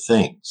other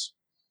things.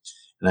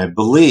 And I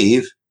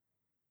believe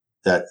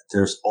that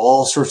there's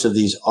all sorts of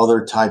these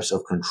other types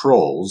of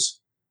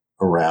controls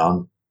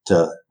around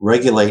to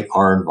regulate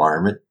our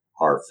environment,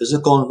 our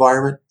physical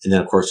environment. And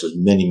then, of course, there's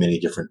many, many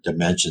different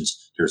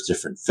dimensions. There's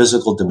different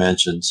physical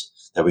dimensions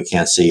that we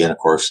can't see. And, of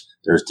course,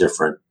 there's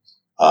different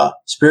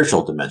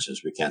spiritual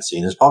dimensions we can't see.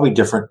 And there's probably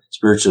different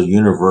spiritual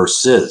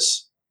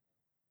universes.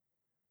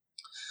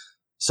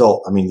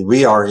 So, I mean,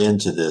 we are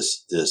into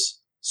this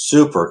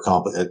super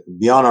complex,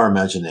 beyond our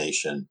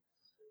imagination,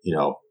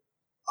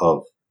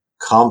 of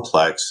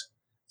complex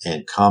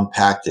and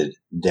compacted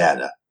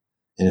data.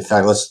 And in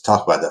fact, let's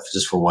talk about that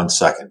just for 1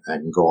 second. I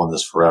can go on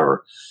this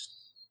forever.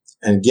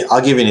 And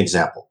I'll give you an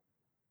example.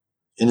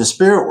 In the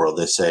spirit world,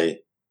 they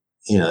say,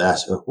 they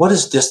ask, what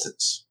is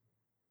distance?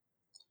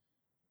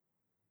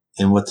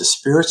 And what the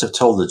spirits have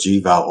told the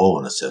Jiva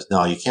Owen, it says,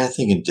 no, you can't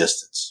think in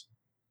distance.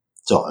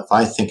 So if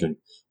I think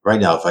right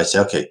now, if I say,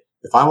 okay,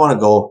 if I want to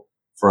go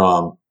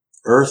from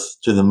Earth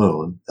to the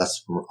moon,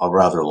 that's a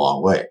rather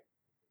long way.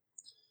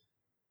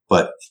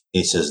 But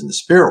he says in the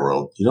spirit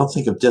world, you don't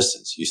think of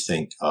distance. You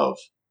think of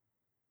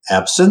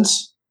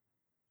absence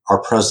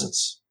or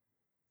presence.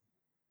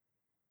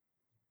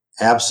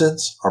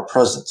 Absence or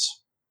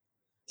presence.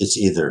 It's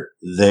either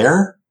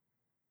there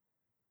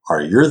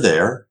or you're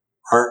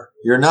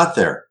not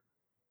there.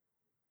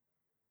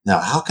 Now,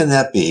 how can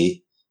that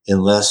be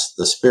unless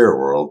the spirit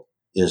world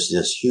is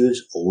this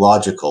huge,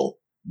 logical,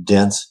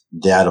 dense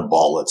data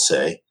ball, let's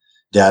say,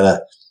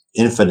 data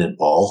infinite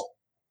ball,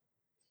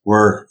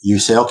 where you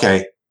say,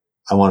 okay,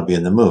 I want to be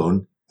in the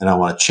moon and I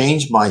want to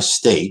change my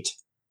state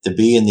to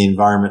be in the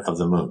environment of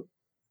the moon.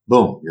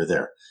 Boom, you're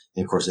there.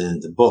 And of course, in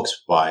the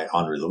books by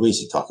Andre Luis,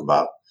 he talk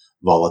about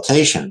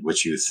volitation,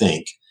 which you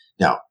think.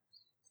 Now,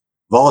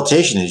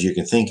 volitation is you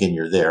can think and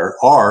you're there,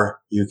 or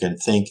you can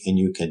think and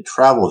you can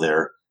travel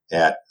there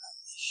at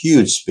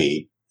huge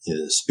speed.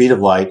 The speed of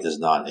light is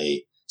not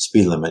a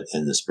speed limit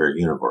in the spirit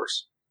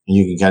universe. And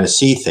you can kind of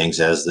see things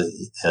as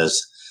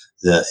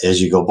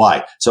you go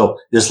by. So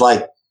there's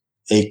like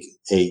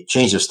a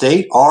change of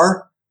state,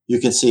 or you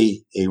can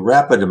see a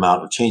rapid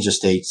amount of change of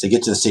states to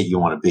get to the state you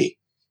want to be.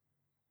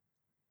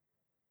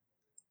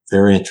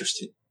 Very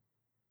interesting.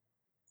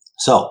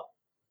 So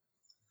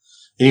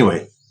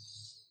anyway,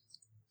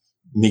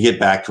 let me get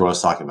back to what I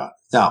was talking about.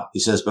 Now, he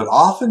says, but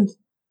often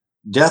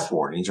death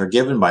warnings are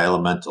given by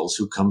elementals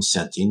who come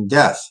scenting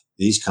death.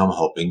 These come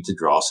hoping to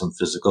draw some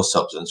physical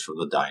substance from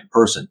the dying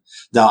person.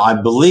 Now, I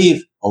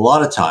believe a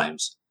lot of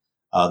times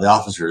the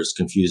officer is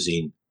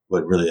confusing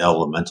what really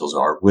elementals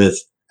are with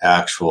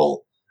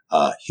actual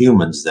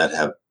humans that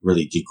have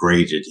really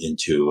degraded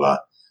into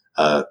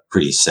a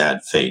pretty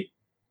sad fate.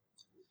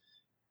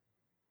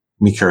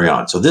 Let me carry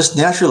on. So this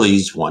naturally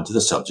leads one to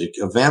the subject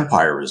of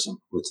vampirism,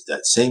 which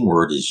that same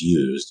word is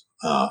used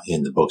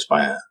in the books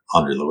by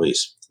Andre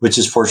Luis, which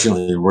is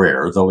fortunately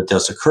rare, though it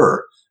does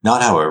occur,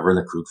 not, however, in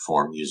the crude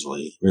form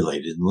usually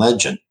related in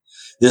legend.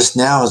 This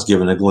now has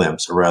given a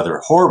glimpse, a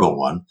rather horrible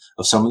one,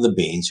 of some of the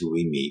beings who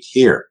we meet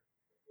here.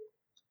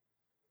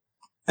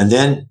 And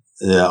then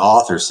the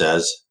author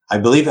says, I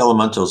believe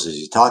elementals, as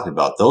he's talking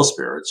about, those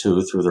spirits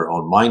who, through their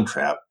own mind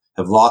trap,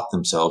 have locked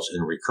themselves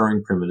in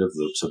recurring primitive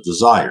loops of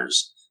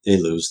desires. They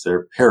lose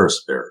their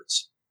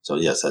paraspirits. So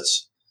yes,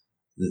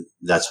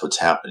 that's what's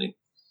happening.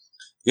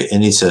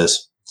 And he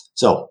says,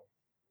 so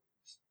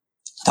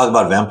talk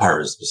about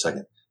vampires for a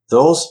second.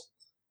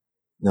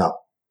 Now,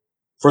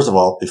 first of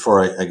all,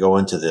 before I go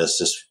into this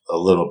just a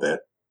little bit,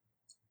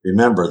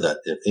 remember that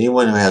if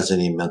anyone who has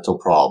any mental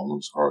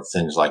problems or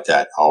things like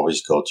that,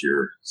 always go to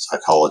your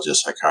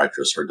psychologist,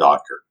 psychiatrist, or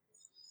doctor.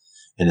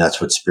 And that's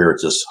what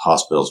spiritist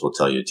hospitals will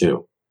tell you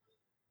too.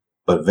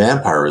 But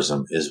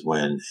vampirism is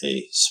when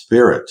a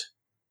spirit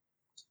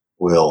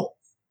will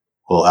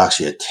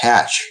actually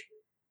attach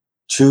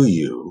to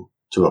you,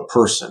 to a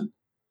person,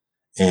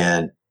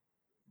 and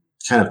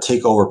kind of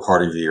take over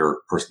part of your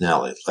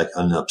personality, like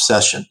an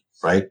obsession,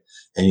 right?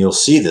 And you'll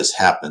see this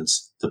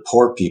happens to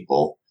poor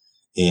people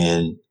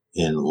in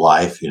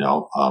life,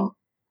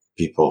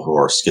 people who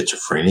are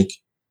schizophrenic,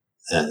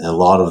 and a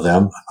lot of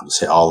them, I would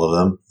say all of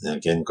them, and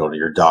again, go to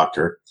your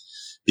doctor,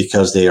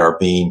 because they are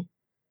being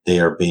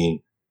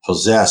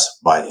possessed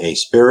by a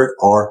spirit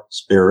or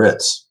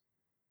spirits.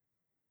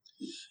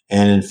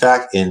 And in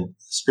fact, in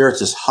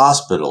spiritist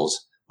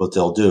hospitals, what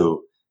they'll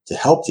do to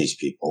help these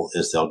people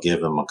is they'll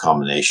give them a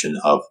combination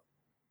of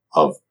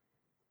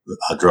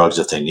drugs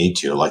if they need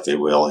to, like they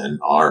will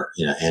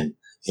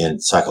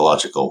in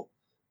psychological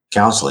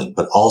counseling,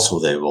 but also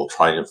they will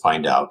try to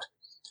find out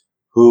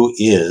who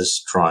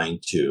is trying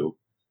to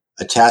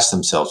attach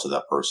themselves to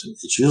that person.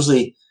 It's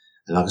usually,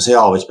 I'm not going to say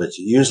always, but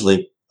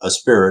usually a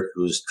spirit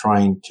who's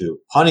trying to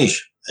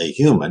punish a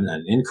human,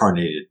 an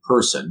incarnated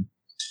person,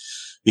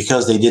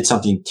 because they did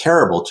something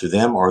terrible to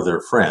them or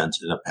their friends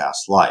in a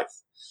past life.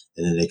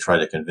 And then they try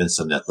to convince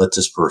them that let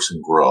this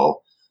person grow.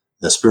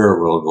 The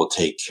spirit world will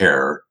take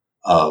care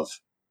of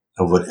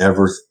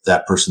whatever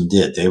that person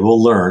did. They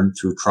will learn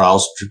through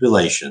trials and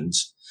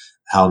tribulations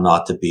how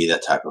not to be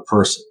that type of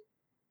person.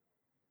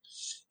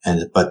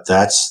 But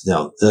that's,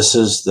 this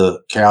is the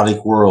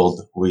chaotic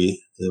world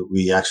we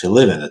actually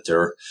live in.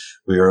 That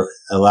we are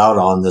allowed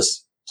on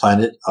this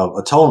planet of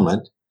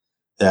atonement,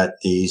 that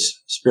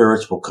these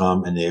spirits will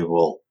come and they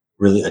will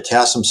really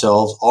attach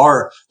themselves,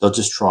 or they'll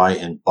just try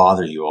and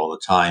bother you all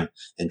the time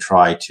and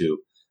try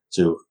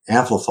to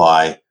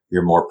amplify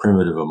your more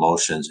primitive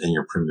emotions and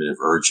your primitive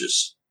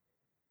urges.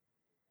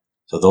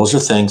 So those are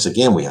things,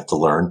 again, we have to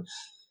learn.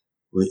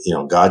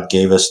 God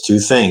gave us two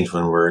things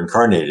when we're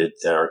incarnated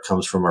that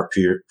comes from our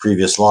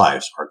previous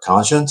lives, our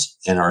conscience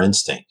and our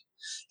instinct.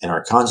 And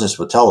our conscience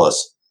will tell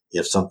us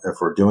if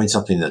we're doing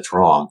something that's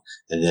wrong,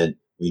 and then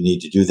we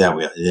need to do that.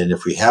 And then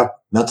if we have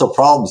mental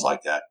problems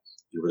like that,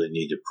 you really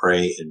need to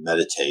pray and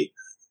meditate,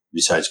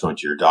 besides going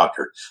to your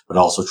doctor, but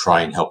also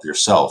try and help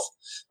yourself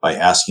by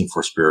asking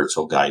for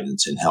spiritual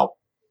guidance and help.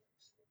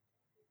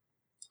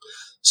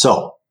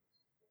 So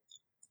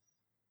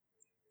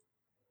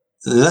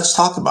let's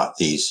talk about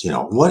these.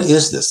 What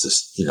is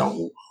this?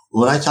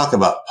 When I talk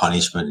about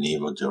punishment and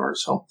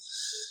evildoers,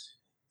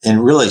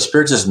 and really,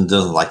 Spiritism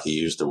doesn't like to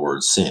use the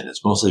word sin.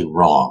 It's mostly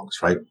wrongs,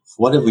 right?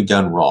 What have we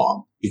done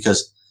wrong?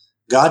 Because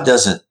God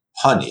doesn't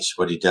punish.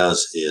 What he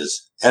does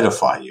is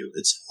edify you.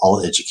 It's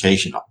all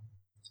educational.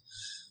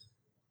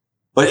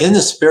 But in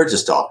the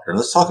Spiritist doctrine,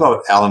 let's talk about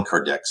what Allan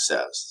Kardec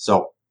says.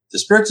 So the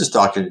Spiritist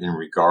doctrine in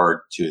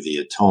regard to the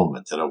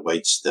atonement that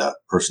awaits the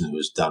person who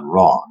has done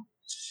wrong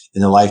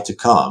in the life to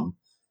come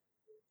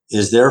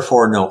is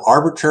therefore no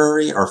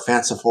arbitrary or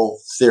fanciful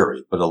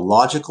theory, but a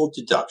logical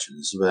deduction,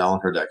 this is what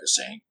Allan Kardec is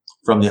saying,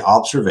 from the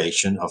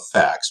observation of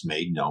facts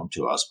made known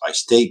to us by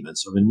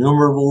statements of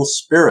innumerable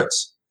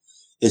spirits.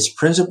 Its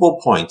principal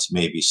points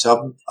may be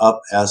summed up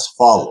as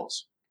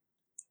follows.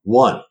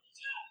 1.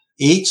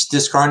 Each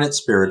discarnate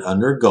spirit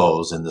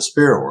undergoes in the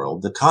spirit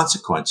world the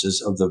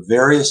consequences of the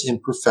various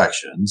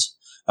imperfections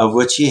of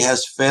which he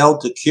has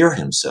failed to cure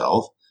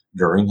himself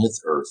during his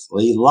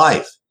earthly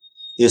life.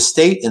 His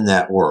state in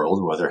that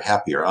world, whether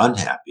happy or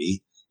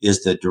unhappy,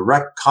 is the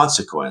direct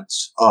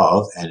consequence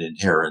of and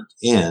inherent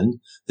in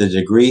the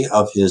degree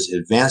of his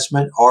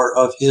advancement or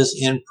of his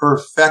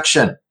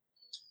imperfection.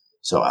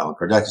 So Allan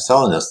Kardec is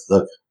telling us,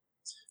 look,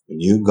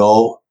 when you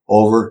go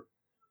over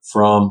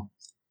from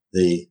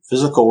the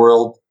physical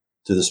world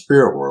to the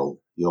spirit world,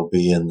 you'll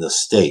be in the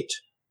state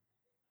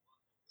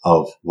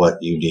of what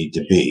you need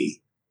to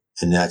be.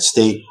 And that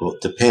state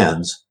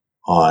depends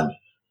on,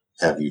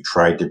 have you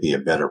tried to be a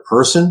better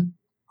person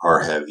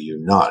or have you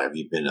not? Have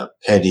you been a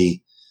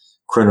petty,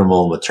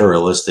 criminal,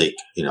 materialistic,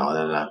 and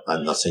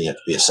I'm not saying you have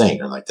to be a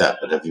saint or like that,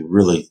 but have you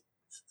really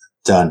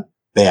done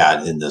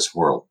bad in this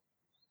world?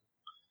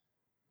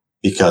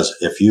 Because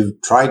if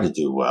you've tried to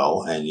do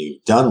well and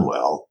you've done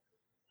well,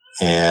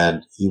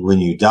 and when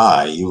you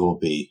die, you will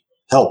be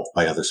helped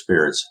by other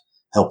spirits,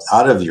 helped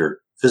out of your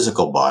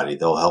physical body.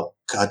 They'll help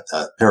cut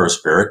a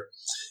paraspirit,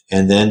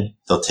 and then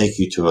they'll take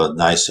you to a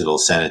nice little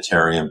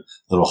sanitarium,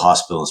 little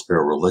hospital in the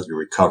spirit world, let you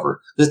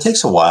recover. But it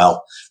takes a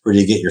while for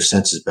you to get your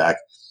senses back.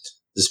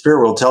 The spirit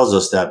world tells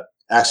us that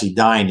actually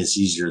dying is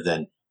easier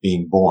than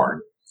being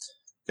born,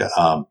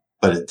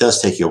 but it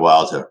does take you a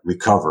while to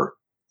recover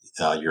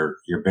your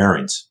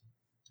bearings.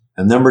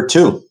 And number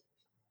 2,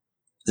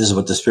 this is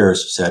what the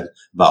spirits said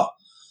about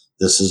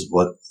this is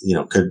what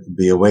could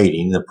be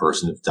awaiting the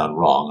person who's done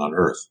wrong on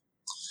earth.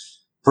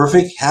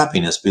 Perfect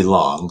happiness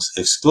belongs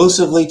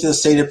exclusively to the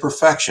state of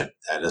perfection,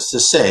 that is to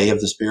say,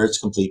 of the spirit's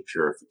complete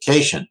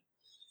purification.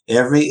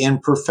 Every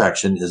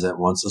imperfection is at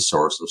once a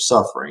source of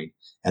suffering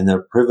and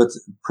the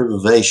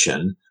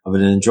privation of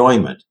an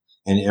enjoyment,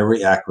 and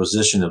every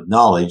acquisition of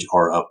knowledge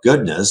or of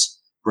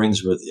goodness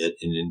brings with it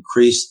an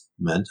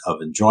increasement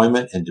of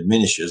enjoyment and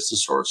diminishes the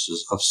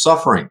sources of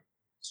suffering.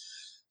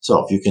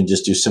 So if you can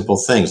just do simple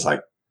things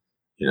like,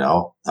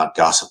 not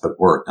gossip at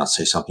work, not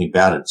say something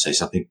bad, say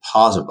something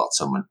positive about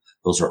someone,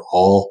 those are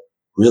all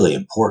really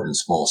important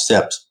small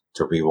steps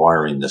to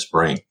rewiring this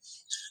brain.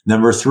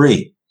 Number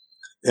 3,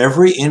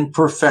 every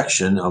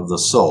imperfection of the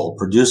soul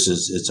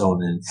produces its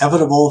own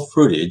inevitable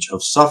fruitage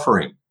of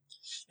suffering,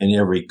 and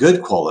every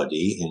good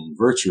quality, in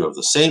virtue of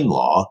the same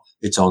law,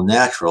 its own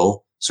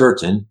natural,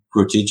 certain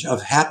fruitage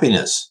of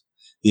happiness.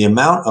 The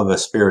amount of a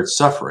spirit's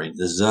suffering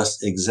is thus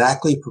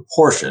exactly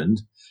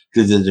proportioned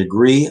to the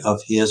degree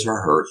of his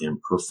or her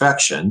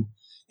imperfection,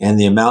 and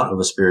the amount of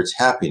a spirit's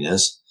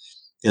happiness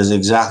is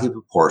exactly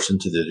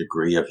proportioned to the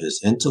degree of his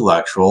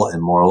intellectual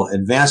and moral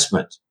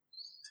advancement.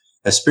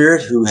 A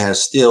spirit who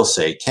has still,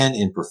 say, 10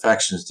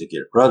 imperfections to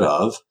get rid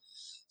of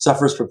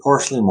suffers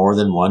proportionally more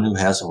than one who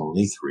has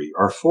only 3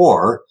 or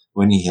 4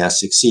 when he has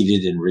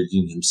succeeded in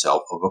ridding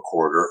himself of a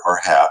quarter or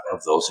half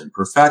of those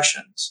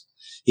imperfections.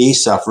 He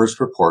suffers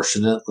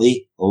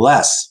proportionately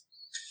less.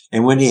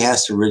 And when he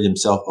has to rid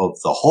himself of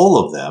the whole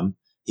of them,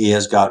 he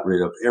has got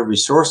rid of every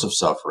source of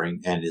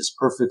suffering and is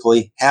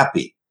perfectly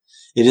happy.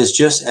 It is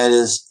just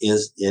as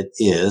it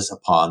is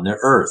upon the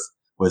earth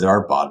with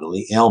our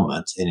bodily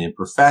ailments and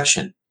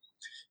imperfection.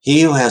 He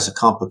who has a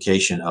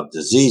complication of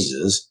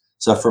diseases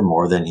suffer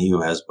more than he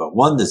who has but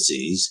one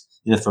disease,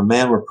 and if a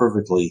man were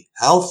perfectly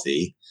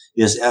healthy,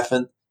 it is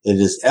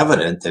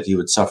evident that he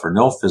would suffer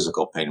no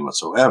physical pain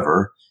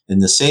whatsoever. In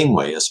the same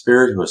way, a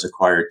spirit who has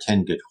acquired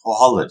 10 good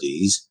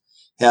qualities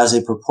has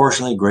a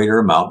proportionally greater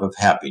amount of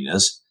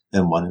happiness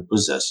than one who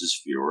possesses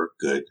fewer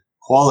good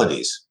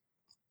qualities.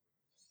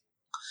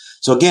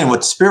 So again,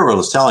 what the spirit world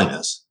is telling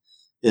us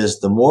is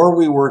the more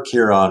we work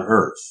here on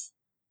earth,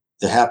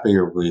 the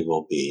happier we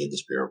will be in the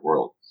spirit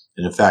world.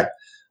 And in fact,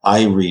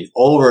 I read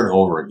over and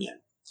over again,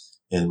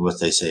 and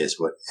what they say is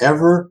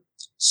whatever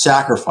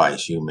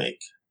sacrifice you make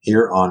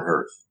here on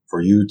earth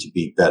for you to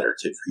be better,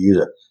 for you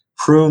to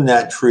prune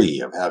that tree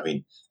of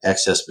having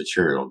excess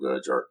material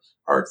goods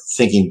or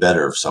thinking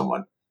better of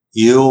someone,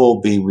 you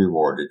will be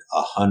rewarded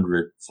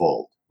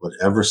 100-fold.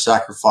 Whatever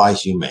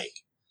sacrifice you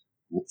make,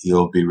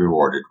 you'll be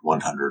rewarded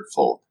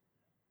 100-fold.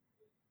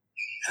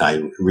 And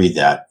I read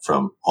that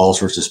from all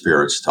sorts of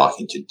spirits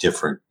talking to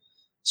different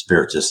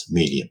spiritist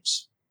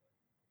mediums.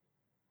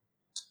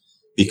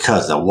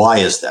 Because now, why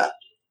is that?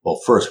 Well,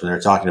 first, when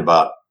they're talking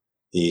about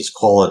these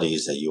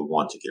qualities that you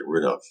want to get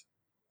rid of,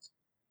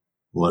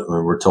 when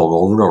we're told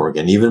over and over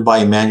again, even by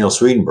Emanuel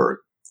Swedenborg,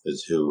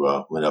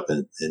 who went up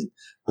and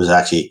was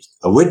actually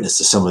a witness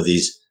to some of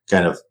these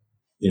kind of,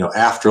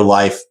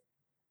 afterlife,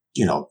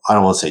 I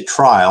don't want to say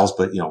trials,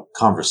 but,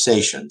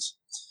 conversations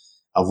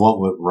of what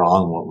went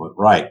wrong, what went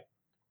right.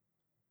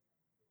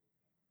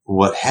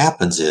 What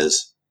happens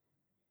is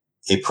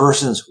a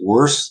person's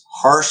worst,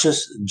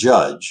 harshest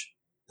judge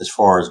as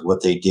far as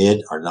what they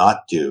did or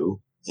not do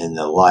in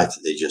the life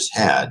that they just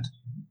had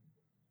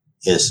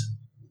is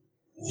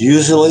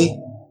usually,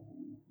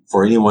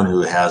 for anyone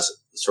who has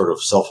sort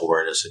of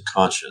self-awareness and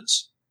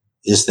conscience,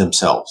 is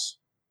themselves.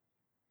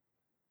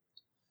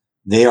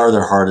 They are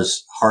their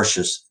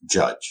harshest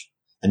judge.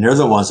 And they're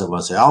the ones that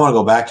want to say, I want to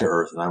go back to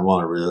earth and I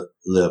want to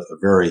live a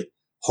very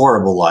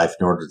horrible life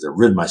in order to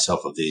rid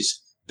myself of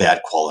these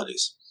bad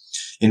qualities.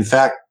 In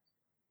fact,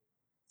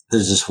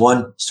 there's this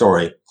one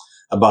story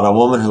about a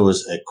woman who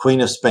was a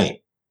queen of Spain.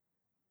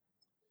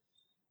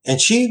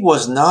 And she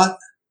was not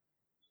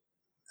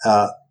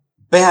a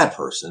bad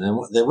person. And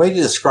the way to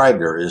describe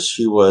her is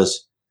she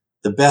was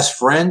the best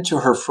friend to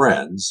her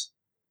friends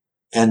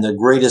and the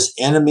greatest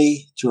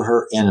enemy to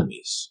her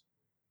enemies.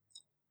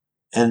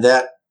 And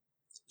that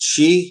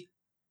she,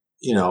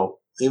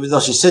 even though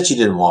she said she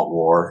didn't want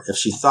war, if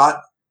she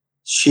thought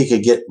she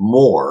could get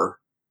more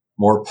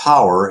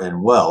power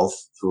and wealth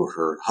through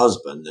her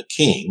husband, the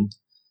king,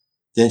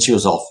 then she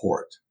was all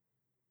for it.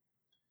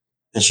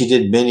 And she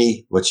did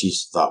many what she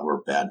thought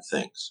were bad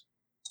things.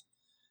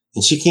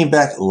 And she came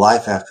back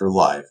life after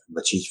life,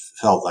 but she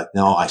felt like,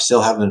 no, I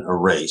still haven't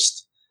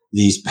erased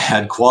these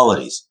bad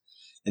qualities.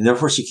 And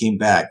therefore she came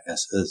back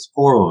as a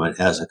poor woman,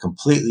 as a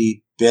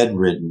completely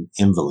bedridden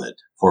invalid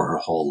for her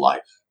whole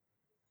life.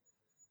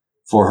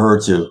 For her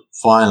to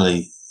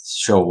finally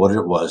show what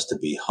it was to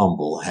be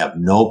humble, have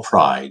no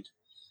pride,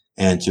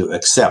 and to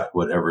accept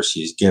whatever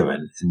she's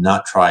given and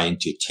not trying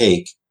to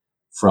take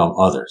from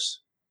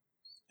others.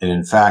 And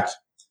in fact,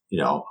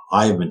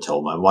 I have been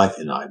told, my wife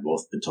and I have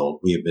both been told,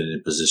 we have been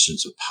in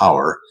positions of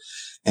power.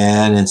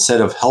 And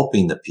instead of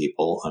helping the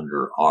people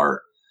under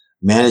our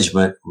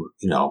management,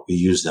 we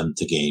use them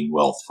to gain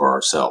wealth for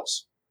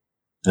ourselves.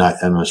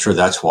 And I'm sure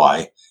that's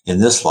why in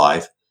this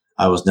life,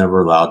 I was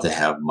never allowed to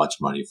have much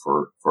money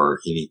for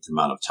any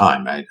amount of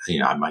time. I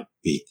might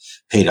be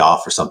paid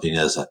off for something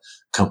as a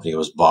company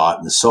was bought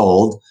and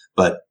sold,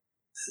 but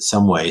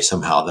some way,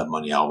 somehow that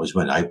money always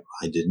went. I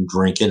didn't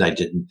drink it. I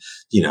didn't,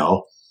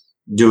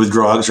 do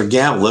drugs or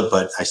gamble it,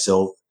 but I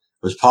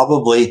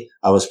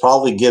was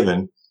probably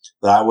given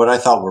what I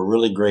thought were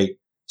really great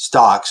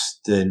stocks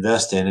to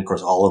invest in. Of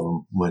course, all of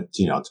them went,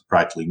 to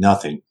practically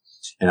nothing.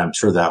 And I'm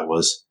sure that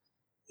was,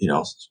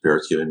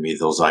 Spirit's giving me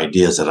those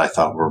ideas that I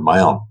thought were my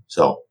own.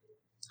 So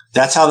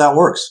that's how that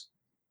works.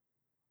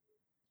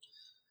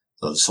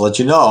 So just to let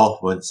you know,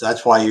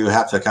 that's why you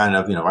have to kind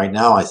of, right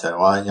now I said,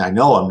 well, I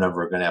know I'm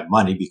never going to have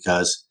money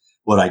because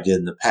what I did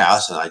in the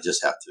past, and I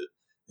just have to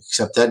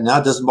accept that. Now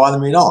it doesn't bother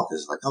me at all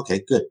because it's like,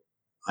 okay, good.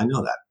 I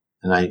know that.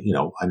 And I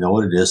know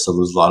what it is to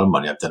lose a lot of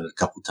money. I've done it a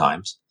couple of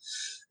times.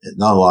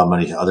 Not a lot of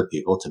money to other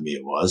people. To me,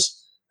 it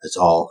was. It's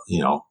all,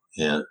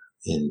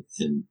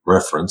 in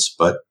reference,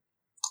 but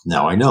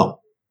now I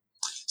know.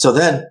 So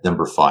then,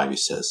 number 5, he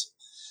says,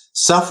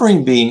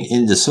 suffering being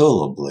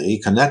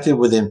indissolubly connected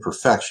with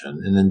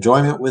imperfection and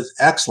enjoyment with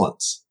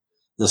excellence,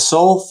 the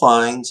soul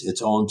finds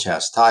its own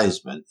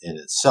chastisement in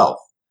itself,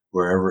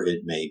 wherever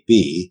it may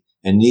be,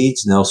 and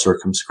needs no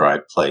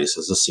circumscribed place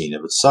as a scene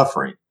of its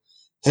suffering.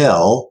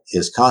 Hell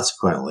is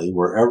consequently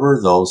wherever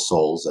those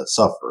souls that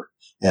suffer,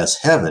 as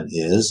heaven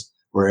is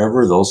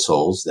wherever those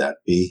souls that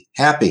be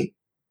happy.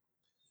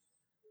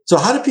 So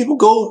how do people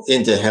go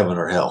into heaven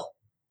or hell?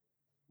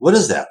 What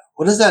is that?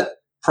 What is that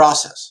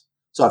process?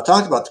 So I've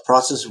talked about the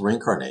process of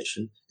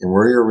reincarnation and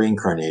where you're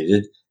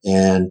reincarnated,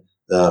 and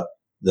the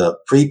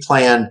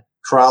pre-planned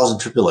trials and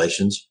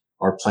tribulations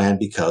are planned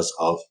because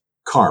of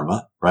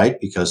karma, right?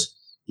 Because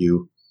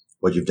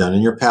what you've done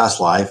in your past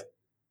life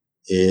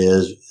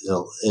is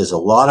a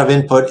lot of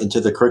input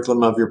into the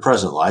curriculum of your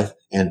present life.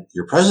 And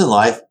your present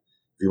life,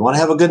 if you want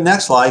to have a good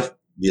next life,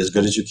 be as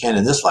good as you can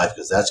in this life,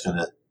 because that's going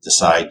to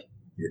decide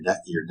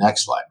your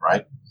next life,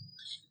 right?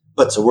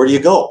 But so where do you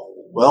go?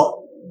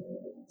 Well,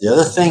 the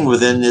other thing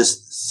within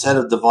this set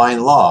of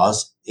divine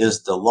laws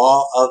is the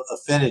law of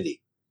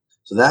affinity.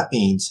 So that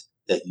means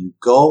that you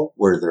go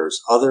where there's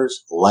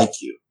others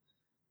like you.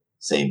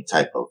 Same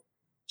type of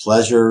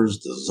pleasures,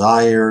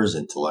 desires,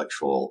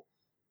 intellectual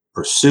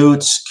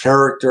pursuits,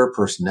 character,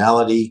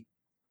 personality.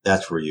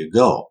 That's where you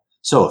go.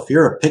 So if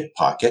you're a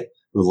pickpocket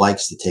who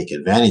likes to take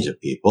advantage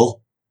of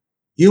people,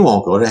 you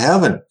won't go to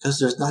heaven because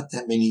there's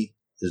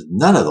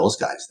none of those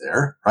guys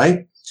there,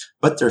 right?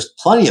 But there's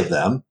plenty of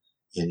them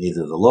in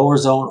either the lower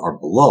zone or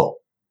below.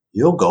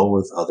 You'll go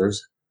with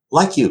others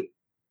like you.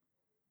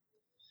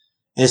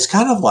 And it's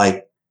kind of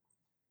like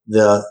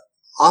the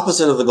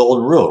opposite of the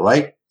golden rule,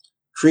 right?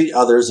 Treat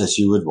others as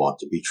you would want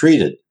to be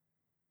treated.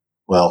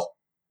 Well,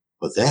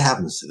 what that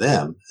happens to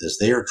them is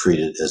they are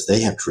treated as they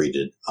have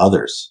treated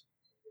others.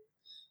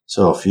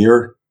 So if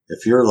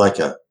you're like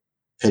a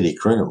petty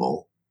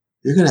criminal,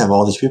 you're going to have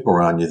all these people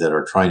around you that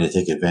are trying to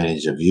take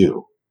advantage of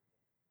you.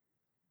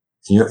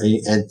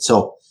 And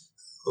so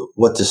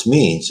what this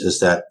means is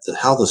that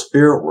how the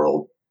spirit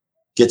world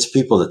gets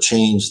people to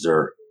change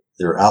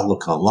their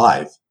outlook on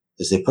life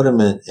is they put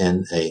them in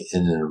an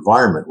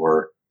environment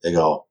where they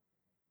go,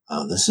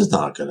 oh, this is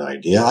not a good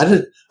idea.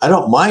 I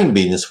don't mind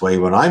being this way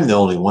when I'm the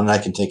only one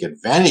that can take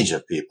advantage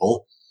of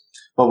people.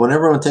 But when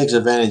everyone takes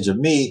advantage of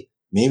me,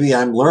 maybe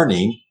I'm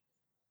learning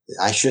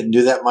I shouldn't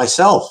do that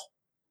myself.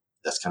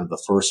 That's kind of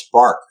the first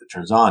spark that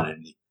turns on.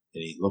 And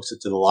he looks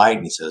into the light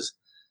and he says,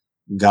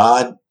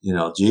 God,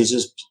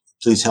 Jesus,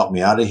 please help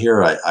me out of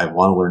here. I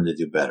want to learn to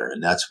do better.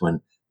 And that's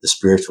when the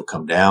spirits will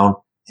come down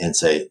and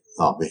say,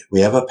 oh,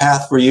 we have a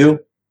path for you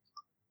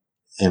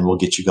and we'll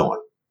get you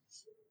going.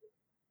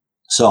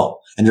 So,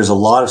 and there's a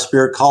lot of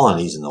spirit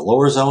colonies in the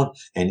lower zone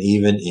and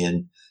even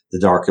in the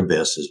dark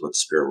abyss is what the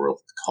spirit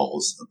world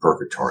calls the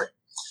purgatory.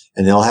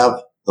 And they'll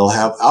have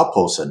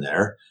outposts in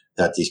there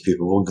that these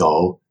people will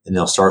go and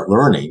they'll start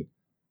learning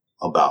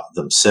about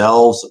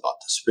themselves, about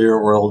the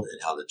spirit world,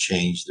 and how to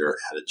change their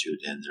attitude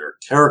and their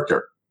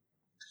character.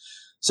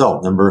 So,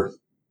 number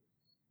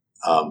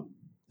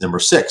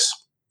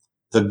 6,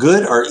 the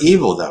good or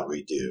evil that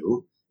we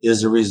do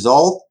is the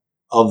result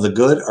of the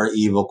good or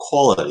evil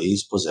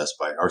qualities possessed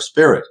by our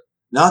spirit.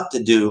 Not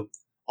to do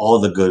all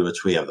the good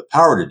which we have the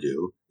power to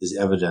do is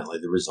evidently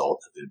the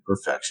result of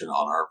imperfection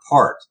on our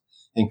part.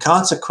 And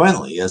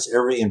consequently, as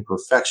every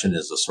imperfection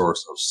is a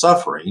source of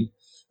suffering,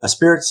 a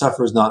spirit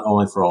suffers not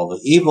only for all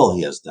the evil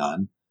he has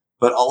done,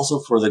 but also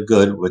for the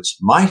good which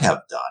might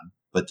have done,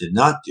 but did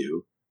not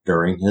do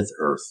during his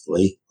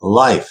earthly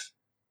life.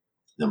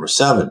 Number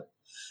 7,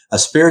 a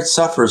spirit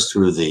suffers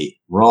through the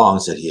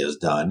wrongs that he has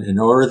done in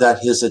order that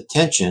his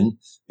attention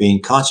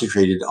being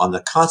concentrated on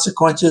the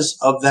consequences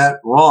of that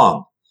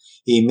wrong,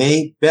 he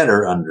may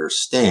better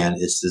understand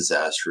its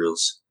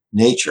disastrous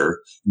nature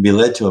and be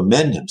led to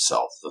amend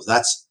himself. So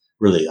that's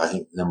really, I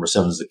think, number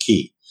 7 is the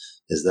key,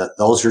 is that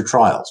those are your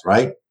trials,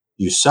 right?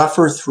 You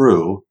suffer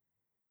through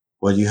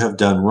what you have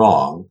done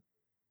wrong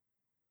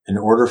in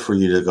order for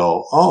you to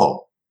go,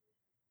 oh,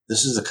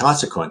 this is the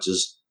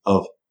consequences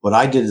of what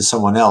I did to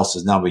someone else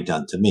has now been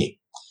done to me.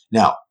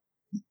 Now,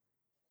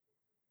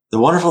 the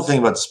wonderful thing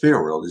about the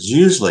spirit world is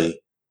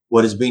usually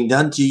what is being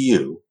done to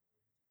you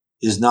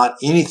is not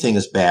anything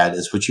as bad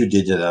as what you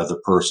did to that other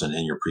person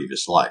in your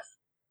previous life.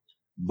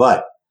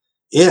 But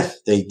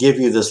if they give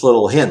you this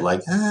little hint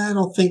like, I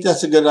don't think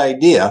that's a good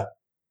idea,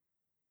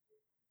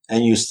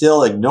 and you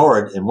still ignore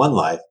it in one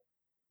life,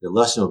 your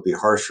lesson will be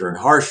harsher and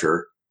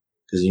harsher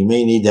because you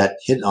may need that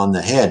hit on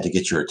the head to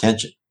get your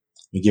attention.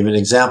 Let me give you an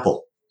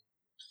example.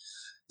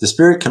 The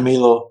spirit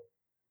Camilo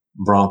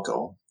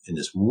Branco, in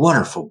this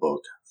wonderful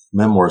book,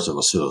 Memoirs of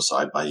a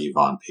Suicide by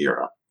Yvonne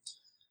Pereira,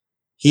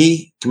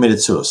 he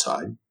committed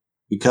suicide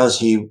because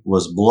he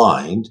was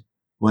blind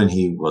when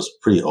he was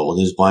pretty old.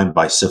 He was blind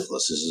by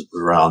syphilis. This is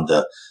around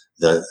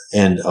the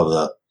end of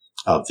the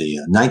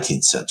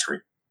 19th century.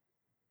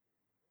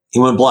 He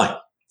went blind.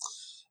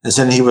 And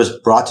then he was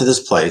brought to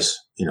this place.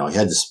 He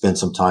had to spend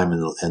some time in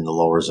the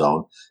lower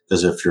zone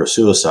because if you're a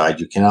suicide,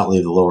 you cannot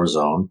leave the lower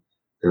zone.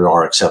 There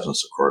are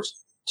exceptions, of course,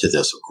 to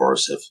this, of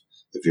course,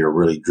 if you're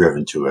really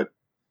driven to it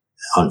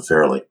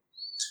unfairly.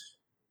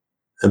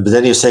 But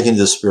then he was taken to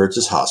the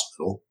Spiritist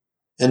hospital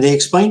and they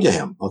explained to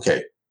him,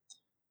 okay,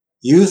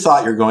 you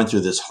thought you're going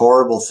through this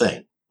horrible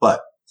thing,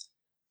 but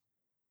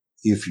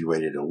if you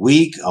waited a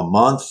week, a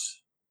month,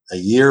 a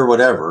year,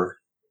 whatever,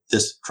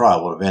 this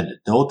trial would have ended.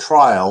 No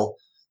trial,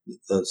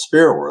 the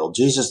spirit world,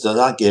 Jesus does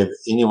not give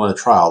anyone a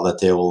trial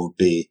that they will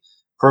be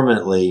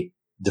permanently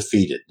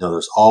defeated. No,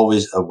 there's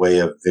always a way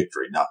of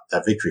victory. Now,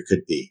 that victory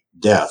could be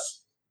death,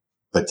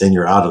 but then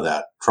you're out of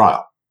that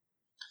trial.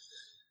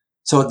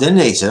 So then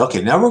they said,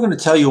 okay, now we're going to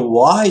tell you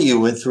why you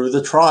went through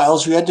the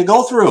trials you had to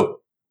go through.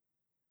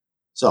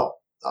 So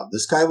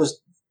this guy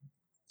was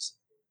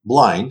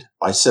blind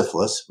by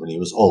syphilis when he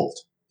was old.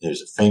 He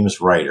was a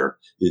famous writer.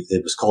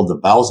 It was called The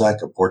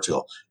Balzac of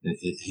Portugal.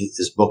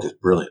 His book is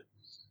brilliant.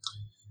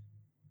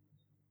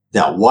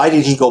 Now, why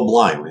did he go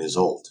blind when he was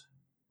old?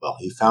 Well,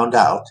 he found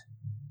out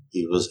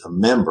he was a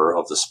member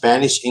of the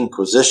Spanish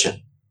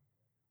Inquisition.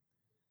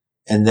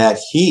 And that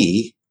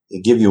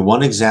to give you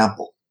one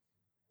example,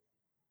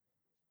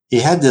 he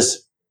had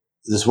this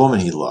woman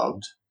he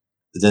loved,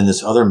 but then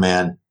this other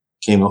man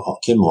came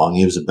along.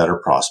 He was a better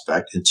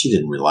prospect, and she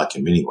didn't really like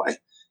him anyway.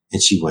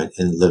 And she went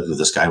and lived with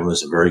this guy who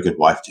was a very good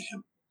wife to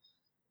him.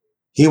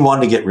 He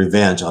wanted to get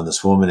revenge on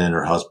this woman and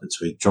her husband,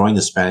 so he joined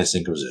the Spanish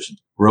Inquisition,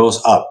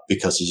 rose up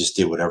because he just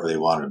did whatever they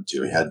wanted him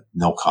to. He had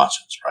no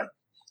conscience, right?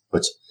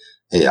 But,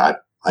 hey,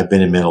 I've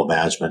been in middle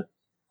management.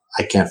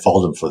 I can't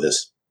fault him for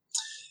this.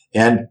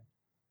 And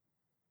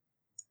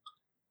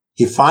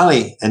he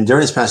finally, and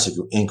during the Spanish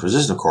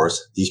Inquisition, of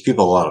course, these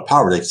people had a lot of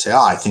power. They could say,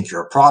 I think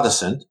you're a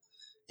Protestant,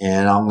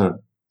 and I'm going to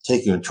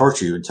take you and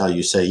torture you until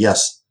you say,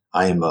 yes,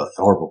 I am a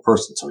horrible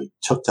person. So he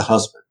took the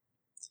husband.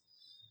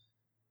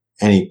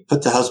 And he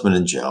put the husband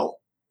in jail,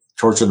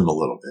 tortured him a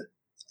little bit.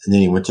 And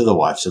then he went to the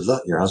wife, said,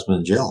 look, your husband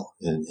in jail.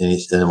 And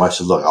the wife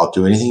said, look, I'll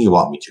do anything you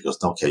want me to. He goes,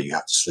 okay, you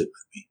have to sleep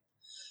with me.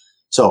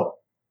 So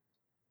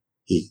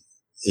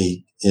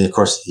and of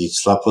course, he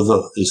slept with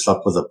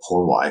a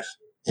poor wife.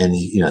 And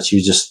she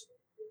was just,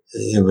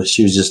 he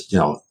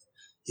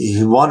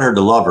wanted her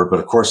to love her, but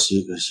of course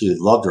she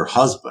loved her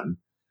husband.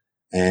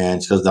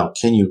 And she goes, now,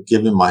 can you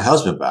give me my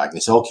husband back? And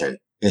he said, okay.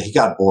 And he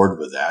got bored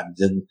with that.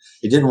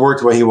 It didn't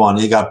work the way he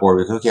wanted. He got bored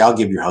with it. Okay, I'll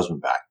give your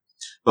husband back.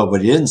 But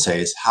what he didn't say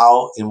is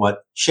in what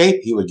shape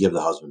he would give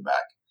the husband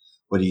back.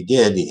 What he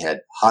did, he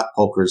had hot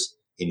pokers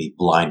and he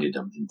blinded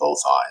him in both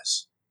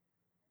eyes.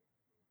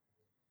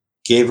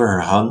 Gave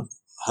her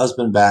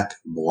husband back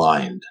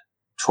blind,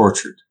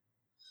 tortured.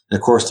 And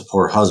of course, the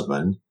poor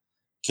husband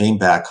came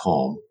back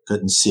home,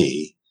 couldn't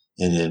see.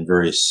 And then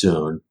very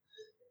soon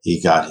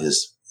he got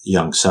his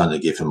young son to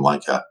give him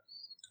like a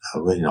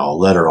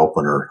letter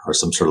opener or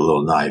some sort of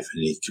little knife,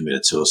 and he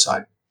committed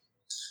suicide.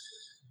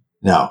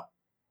 Now,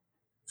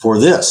 for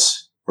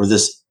this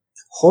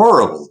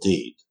horrible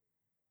deed,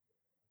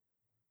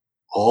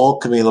 all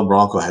Camilo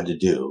Branco had to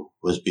do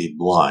was be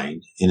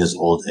blind in his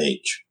old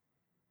age.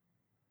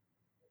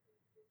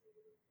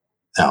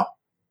 Now,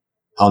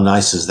 how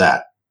nice is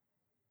that?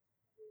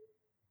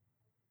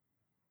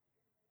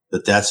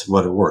 But that's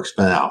what it works.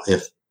 But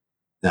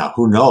now,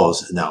 who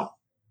knows? Now,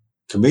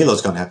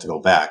 Camilo's going to have to go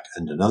back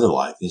into another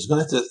life.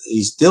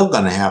 He's still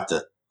going to have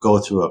to go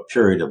through a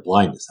period of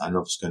blindness. I don't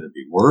know if it's going to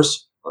be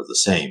worse or the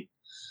same,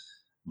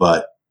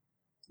 but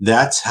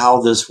that's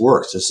how this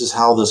works. This is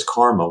how this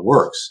karma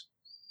works.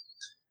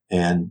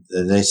 And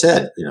they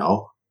said,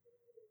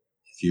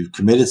 if you've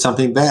committed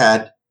something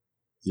bad,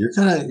 you're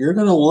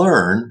going to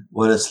learn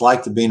what it's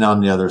like to be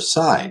on the other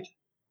side.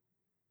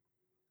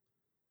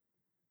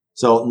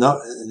 So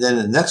then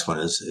the next one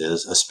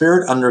is a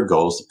spirit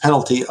undergoes the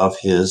penalty of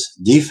his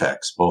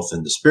defects, both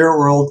in the spirit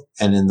world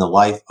and in the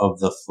life of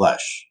the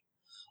flesh.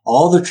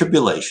 All the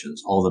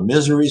tribulations, all the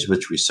miseries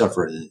which we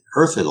suffer in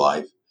earthly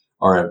life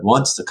are at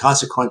once the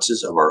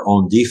consequences of our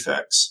own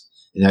defects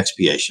and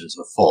expiations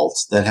of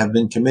faults that have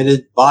been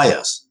committed by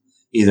us,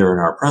 either in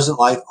our present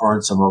life or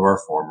in some of our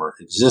former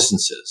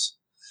existences.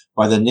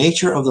 By the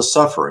nature of the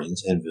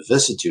sufferings and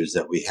vicissitudes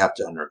that we have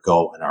to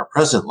undergo in our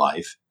present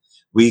life,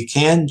 we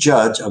can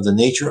judge of the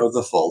nature of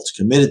the faults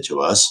committed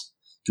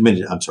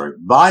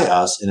by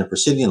us in a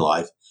preceding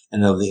life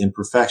and of the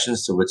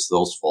imperfections to which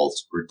those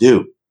faults were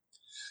due.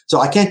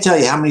 So I can't tell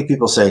you how many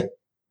people say,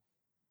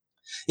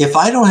 if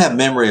I don't have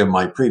memory of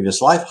my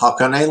previous life, how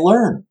can I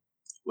learn?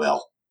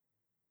 Well,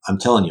 I'm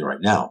telling you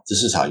right now,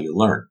 this is how you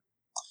learn.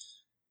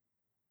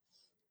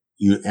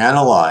 You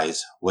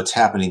analyze what's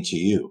happening to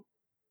you.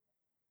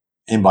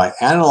 And by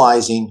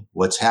analyzing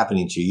what's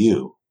happening to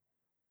you,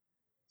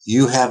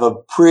 you have a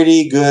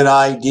pretty good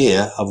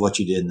idea of what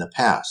you did in the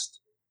past.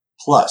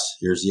 Plus,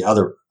 here's the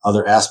other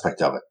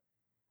aspect of it.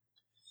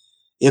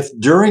 If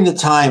during the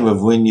time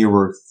of when you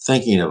were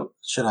thinking of,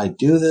 should I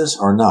do this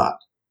or not?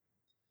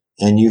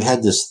 And you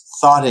had this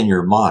thought in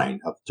your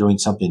mind of doing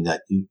something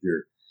that you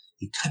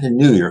kind of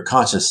knew, your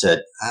conscience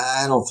said,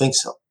 I don't think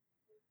so.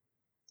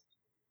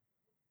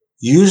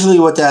 Usually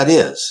what that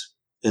is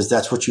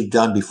that's what you've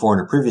done before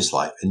in a previous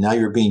life, and now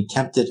you're being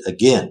tempted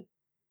again.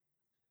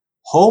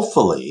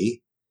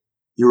 Hopefully,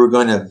 you were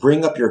going to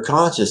bring up your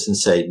conscience and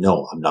say,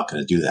 no, I'm not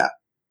going to do that.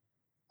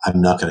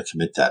 I'm not going to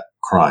commit that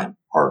crime,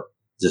 or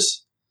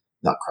just,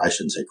 I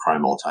shouldn't say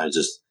crime all the time,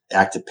 just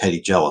act of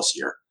petty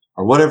jealousy or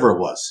whatever it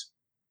was.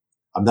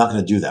 I'm not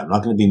going to do that. I'm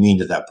not going to be mean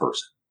to that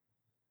person.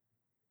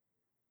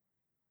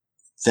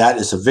 That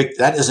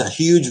is a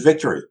huge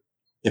victory.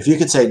 If you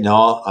could say,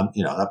 no,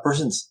 that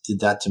person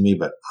did that to me,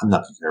 but I'm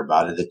not going to care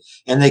about it.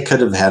 And they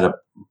could have had a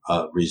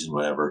reason,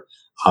 whatever.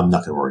 I'm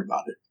not going to worry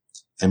about it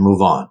and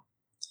move on.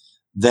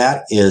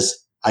 That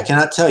is, I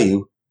cannot tell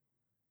you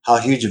how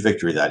huge a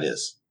victory that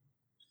is.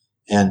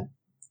 And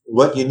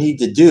what you need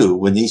to do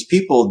when these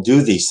people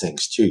do these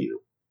things to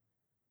you,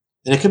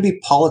 and it could be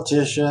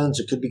politicians,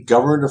 it could be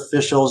government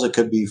officials, it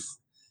could be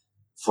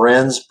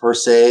friends per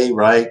se,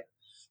 right?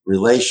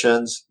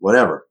 Relations,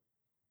 whatever.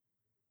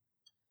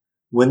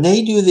 When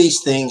they do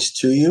these things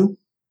to you,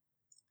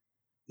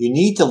 you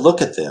need to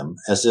look at them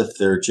as if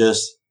they're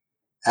just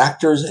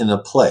actors in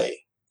a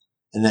play,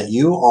 and that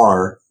you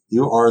are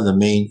the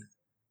main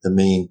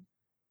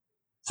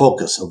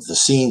focus of the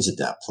scenes in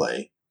that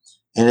play.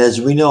 And as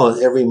we know,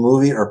 in every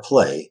movie or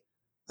play,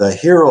 the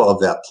hero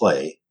of that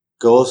play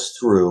goes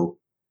through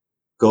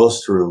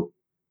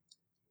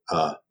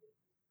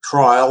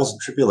trials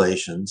and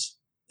tribulations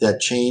that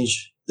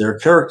change their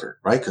character,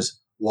 right? Because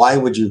why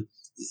would you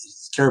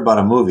care about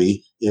a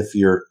movie if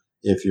your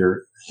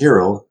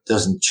hero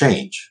doesn't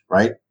change,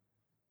 right?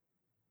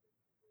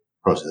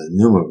 Of course, the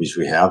new movies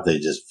we have, they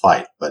just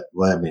fight. But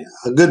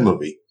a good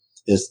movie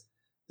is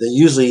that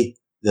usually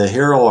the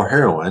hero or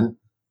heroine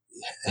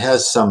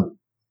has some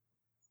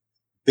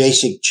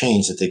basic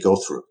change that they go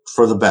through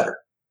for the better.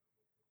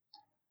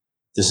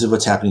 This is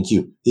what's happening to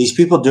you. These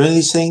people doing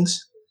these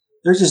things,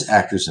 they're just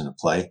actors in a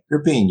play.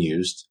 They're being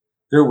used.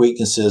 their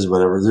weaknesses,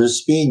 whatever. They're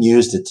just being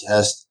used to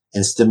test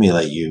and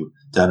stimulate you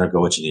to undergo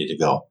what you need to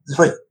go.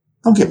 Wait,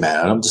 don't get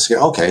mad at them. Just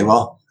go, okay,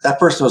 well, that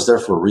person was there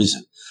for a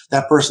reason.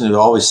 That person who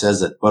always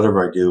says that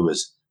whatever I do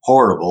is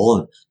horrible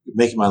and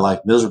making my life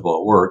miserable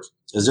at work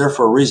is there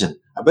for a reason.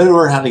 I better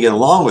learn how to get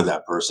along with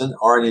that person,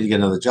 or I need to get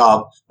another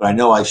job, but I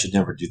know I should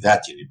never do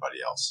that to anybody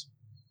else.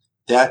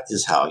 That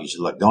is how you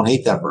should look. Don't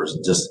hate that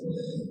person. Just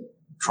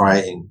try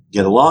and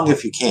get along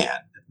if you can.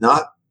 If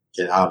not,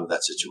 get out of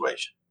that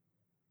situation.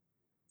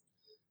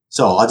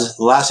 So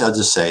lastly, I'll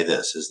just say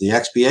this is the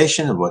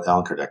expiation of what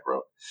Allan Kardec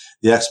wrote.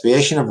 The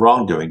expiation of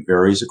wrongdoing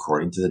varies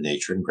according to the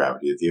nature and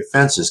gravity of the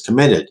offenses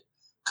committed.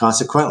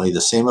 Consequently,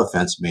 the same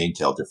offense may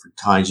entail different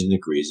kinds and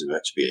degrees of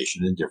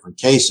expiation in different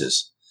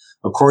cases,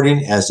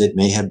 according as it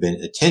may have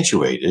been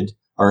attenuated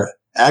or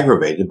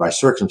aggravated by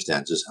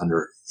circumstances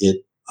under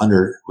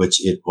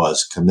which it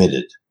was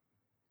committed.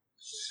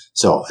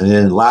 So, and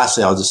then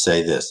lastly, I'll just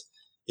say this.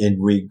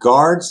 In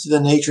regards to the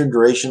nature and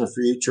duration of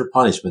future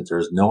punishment, there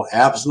is no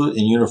absolute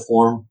and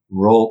uniform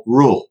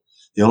rule.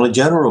 The only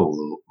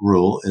general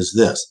rule is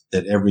this,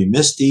 that every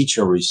misdeed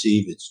shall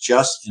receive its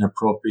just and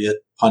appropriate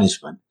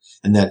punishment,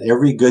 and that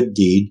every good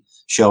deed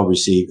shall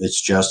receive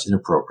its just and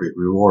appropriate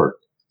reward,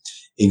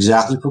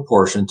 exactly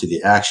proportioned to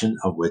the action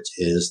of which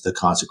is the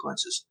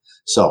consequences.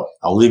 So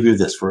I'll leave you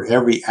this. For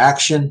every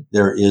action,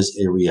 there is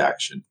a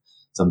reaction.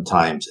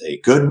 Sometimes a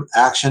good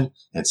action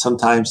and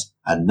sometimes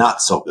a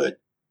not so good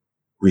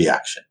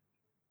reaction.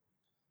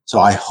 So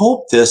I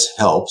hope this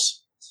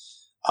helps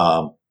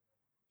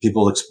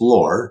people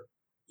explore,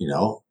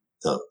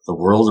 the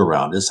world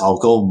around us. I'll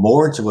go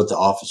more into what the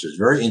officer is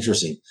very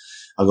interesting.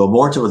 I'll go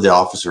more into what the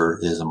officer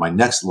is in my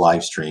next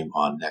live stream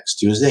on next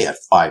Tuesday at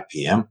 5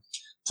 p.m.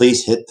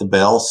 Please hit the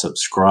bell,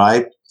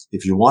 subscribe.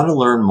 If you want to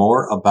learn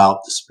more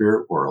about the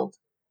spirit world,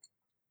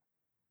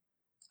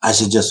 I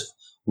suggest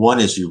one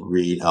is you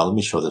read, let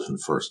me show this one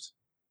first.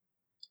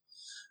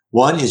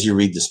 One is you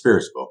read the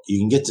Spirits book. You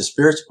can get the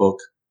Spirits book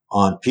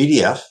on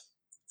PDF,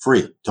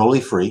 free,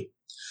 totally free.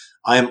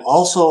 I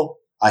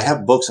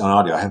have books on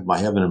audio. I have my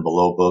Heaven and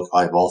Below book.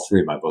 I have all three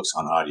of my books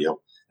on audio,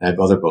 and I have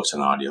other books on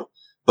audio.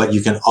 But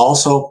you can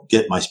also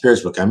get my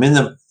Spirits book. I'm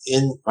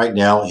in right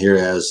now here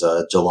as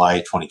July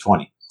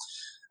 2020.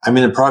 I'm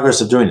in the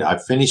progress of doing it.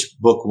 I've finished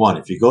book one.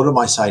 If you go to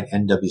my site,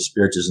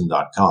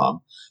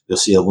 nwspiritism.com, you'll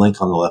see a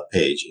link on the left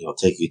page, and it'll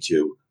take you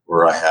to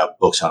where I have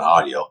books on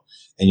audio.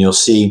 And you'll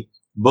see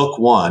book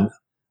one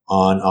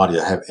on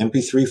audio. I have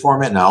MP3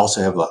 format, and I also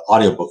have an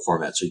audiobook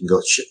format, so you can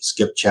go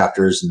skip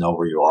chapters and know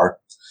where you are.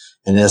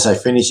 And as I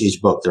finish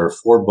each book, there are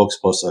 4 books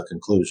posted at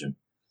conclusion.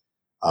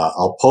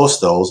 I'll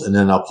post those, and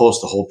then I'll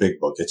post the whole big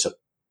book. It's a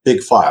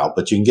big file,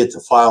 but you can get the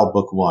file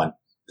book one.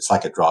 It's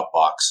like a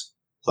Dropbox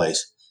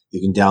place. You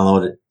can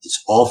download it.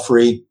 It's all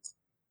free,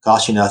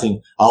 costs you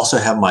nothing. I also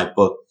have my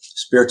book,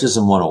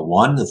 Spiritism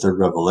 101, The Third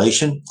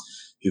Revelation.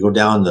 If you go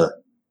down the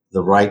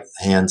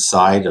right-hand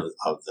side of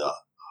the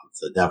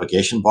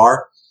navigation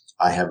bar,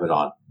 I have it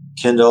on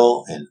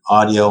Kindle and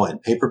audio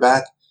and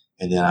paperback.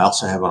 And then I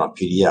also have it on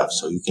PDF.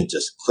 So you can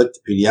just click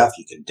the PDF.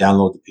 You can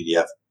download the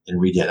PDF and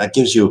read it. That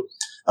gives you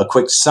a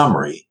quick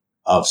summary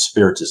of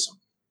Spiritism.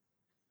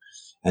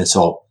 And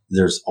so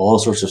there's all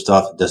sorts of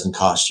stuff. It doesn't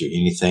cost you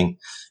anything.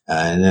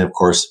 And then, of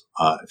course,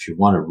 if you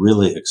want to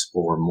really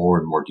explore more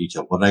and more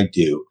detail, what I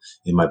do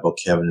in my book,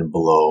 Heaven and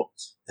Below,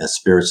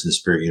 Spirits in the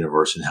Spirit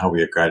Universe and How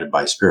We Are Guided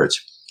by Spirits,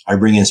 I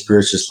bring in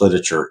spiritist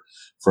literature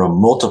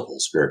from multiple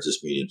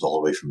spiritist mediums, all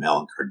the way from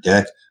Allan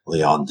Kardec,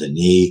 Leon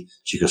Denis,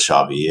 Chico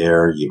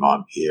Xavier,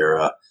 Yvonne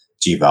Pereira,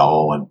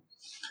 Jivao,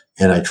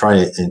 and I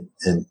try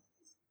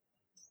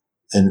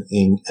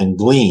and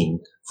glean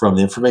from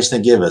the information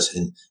they give us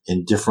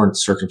in different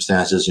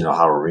circumstances,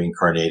 how we're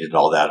reincarnated,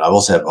 all that. I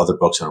also have other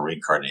books on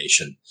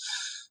reincarnation,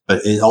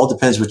 but it all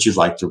depends what you'd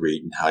like to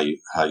read and how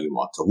you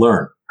want to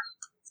learn.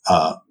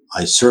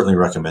 I certainly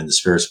recommend the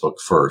Spirits book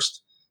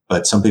first,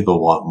 but some people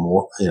want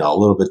more, a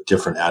little bit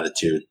different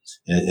attitude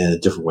and a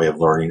different way of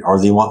learning, or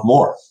they want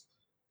more.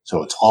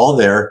 So it's all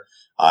there.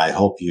 I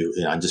hope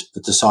I just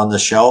put this on the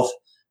shelf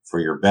for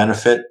your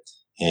benefit,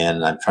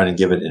 and I'm trying to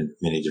give it in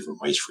many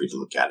different ways for you to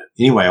look at it.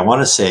 Anyway, I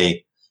want to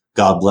say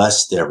God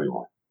bless to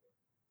everyone.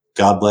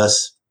 God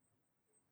bless.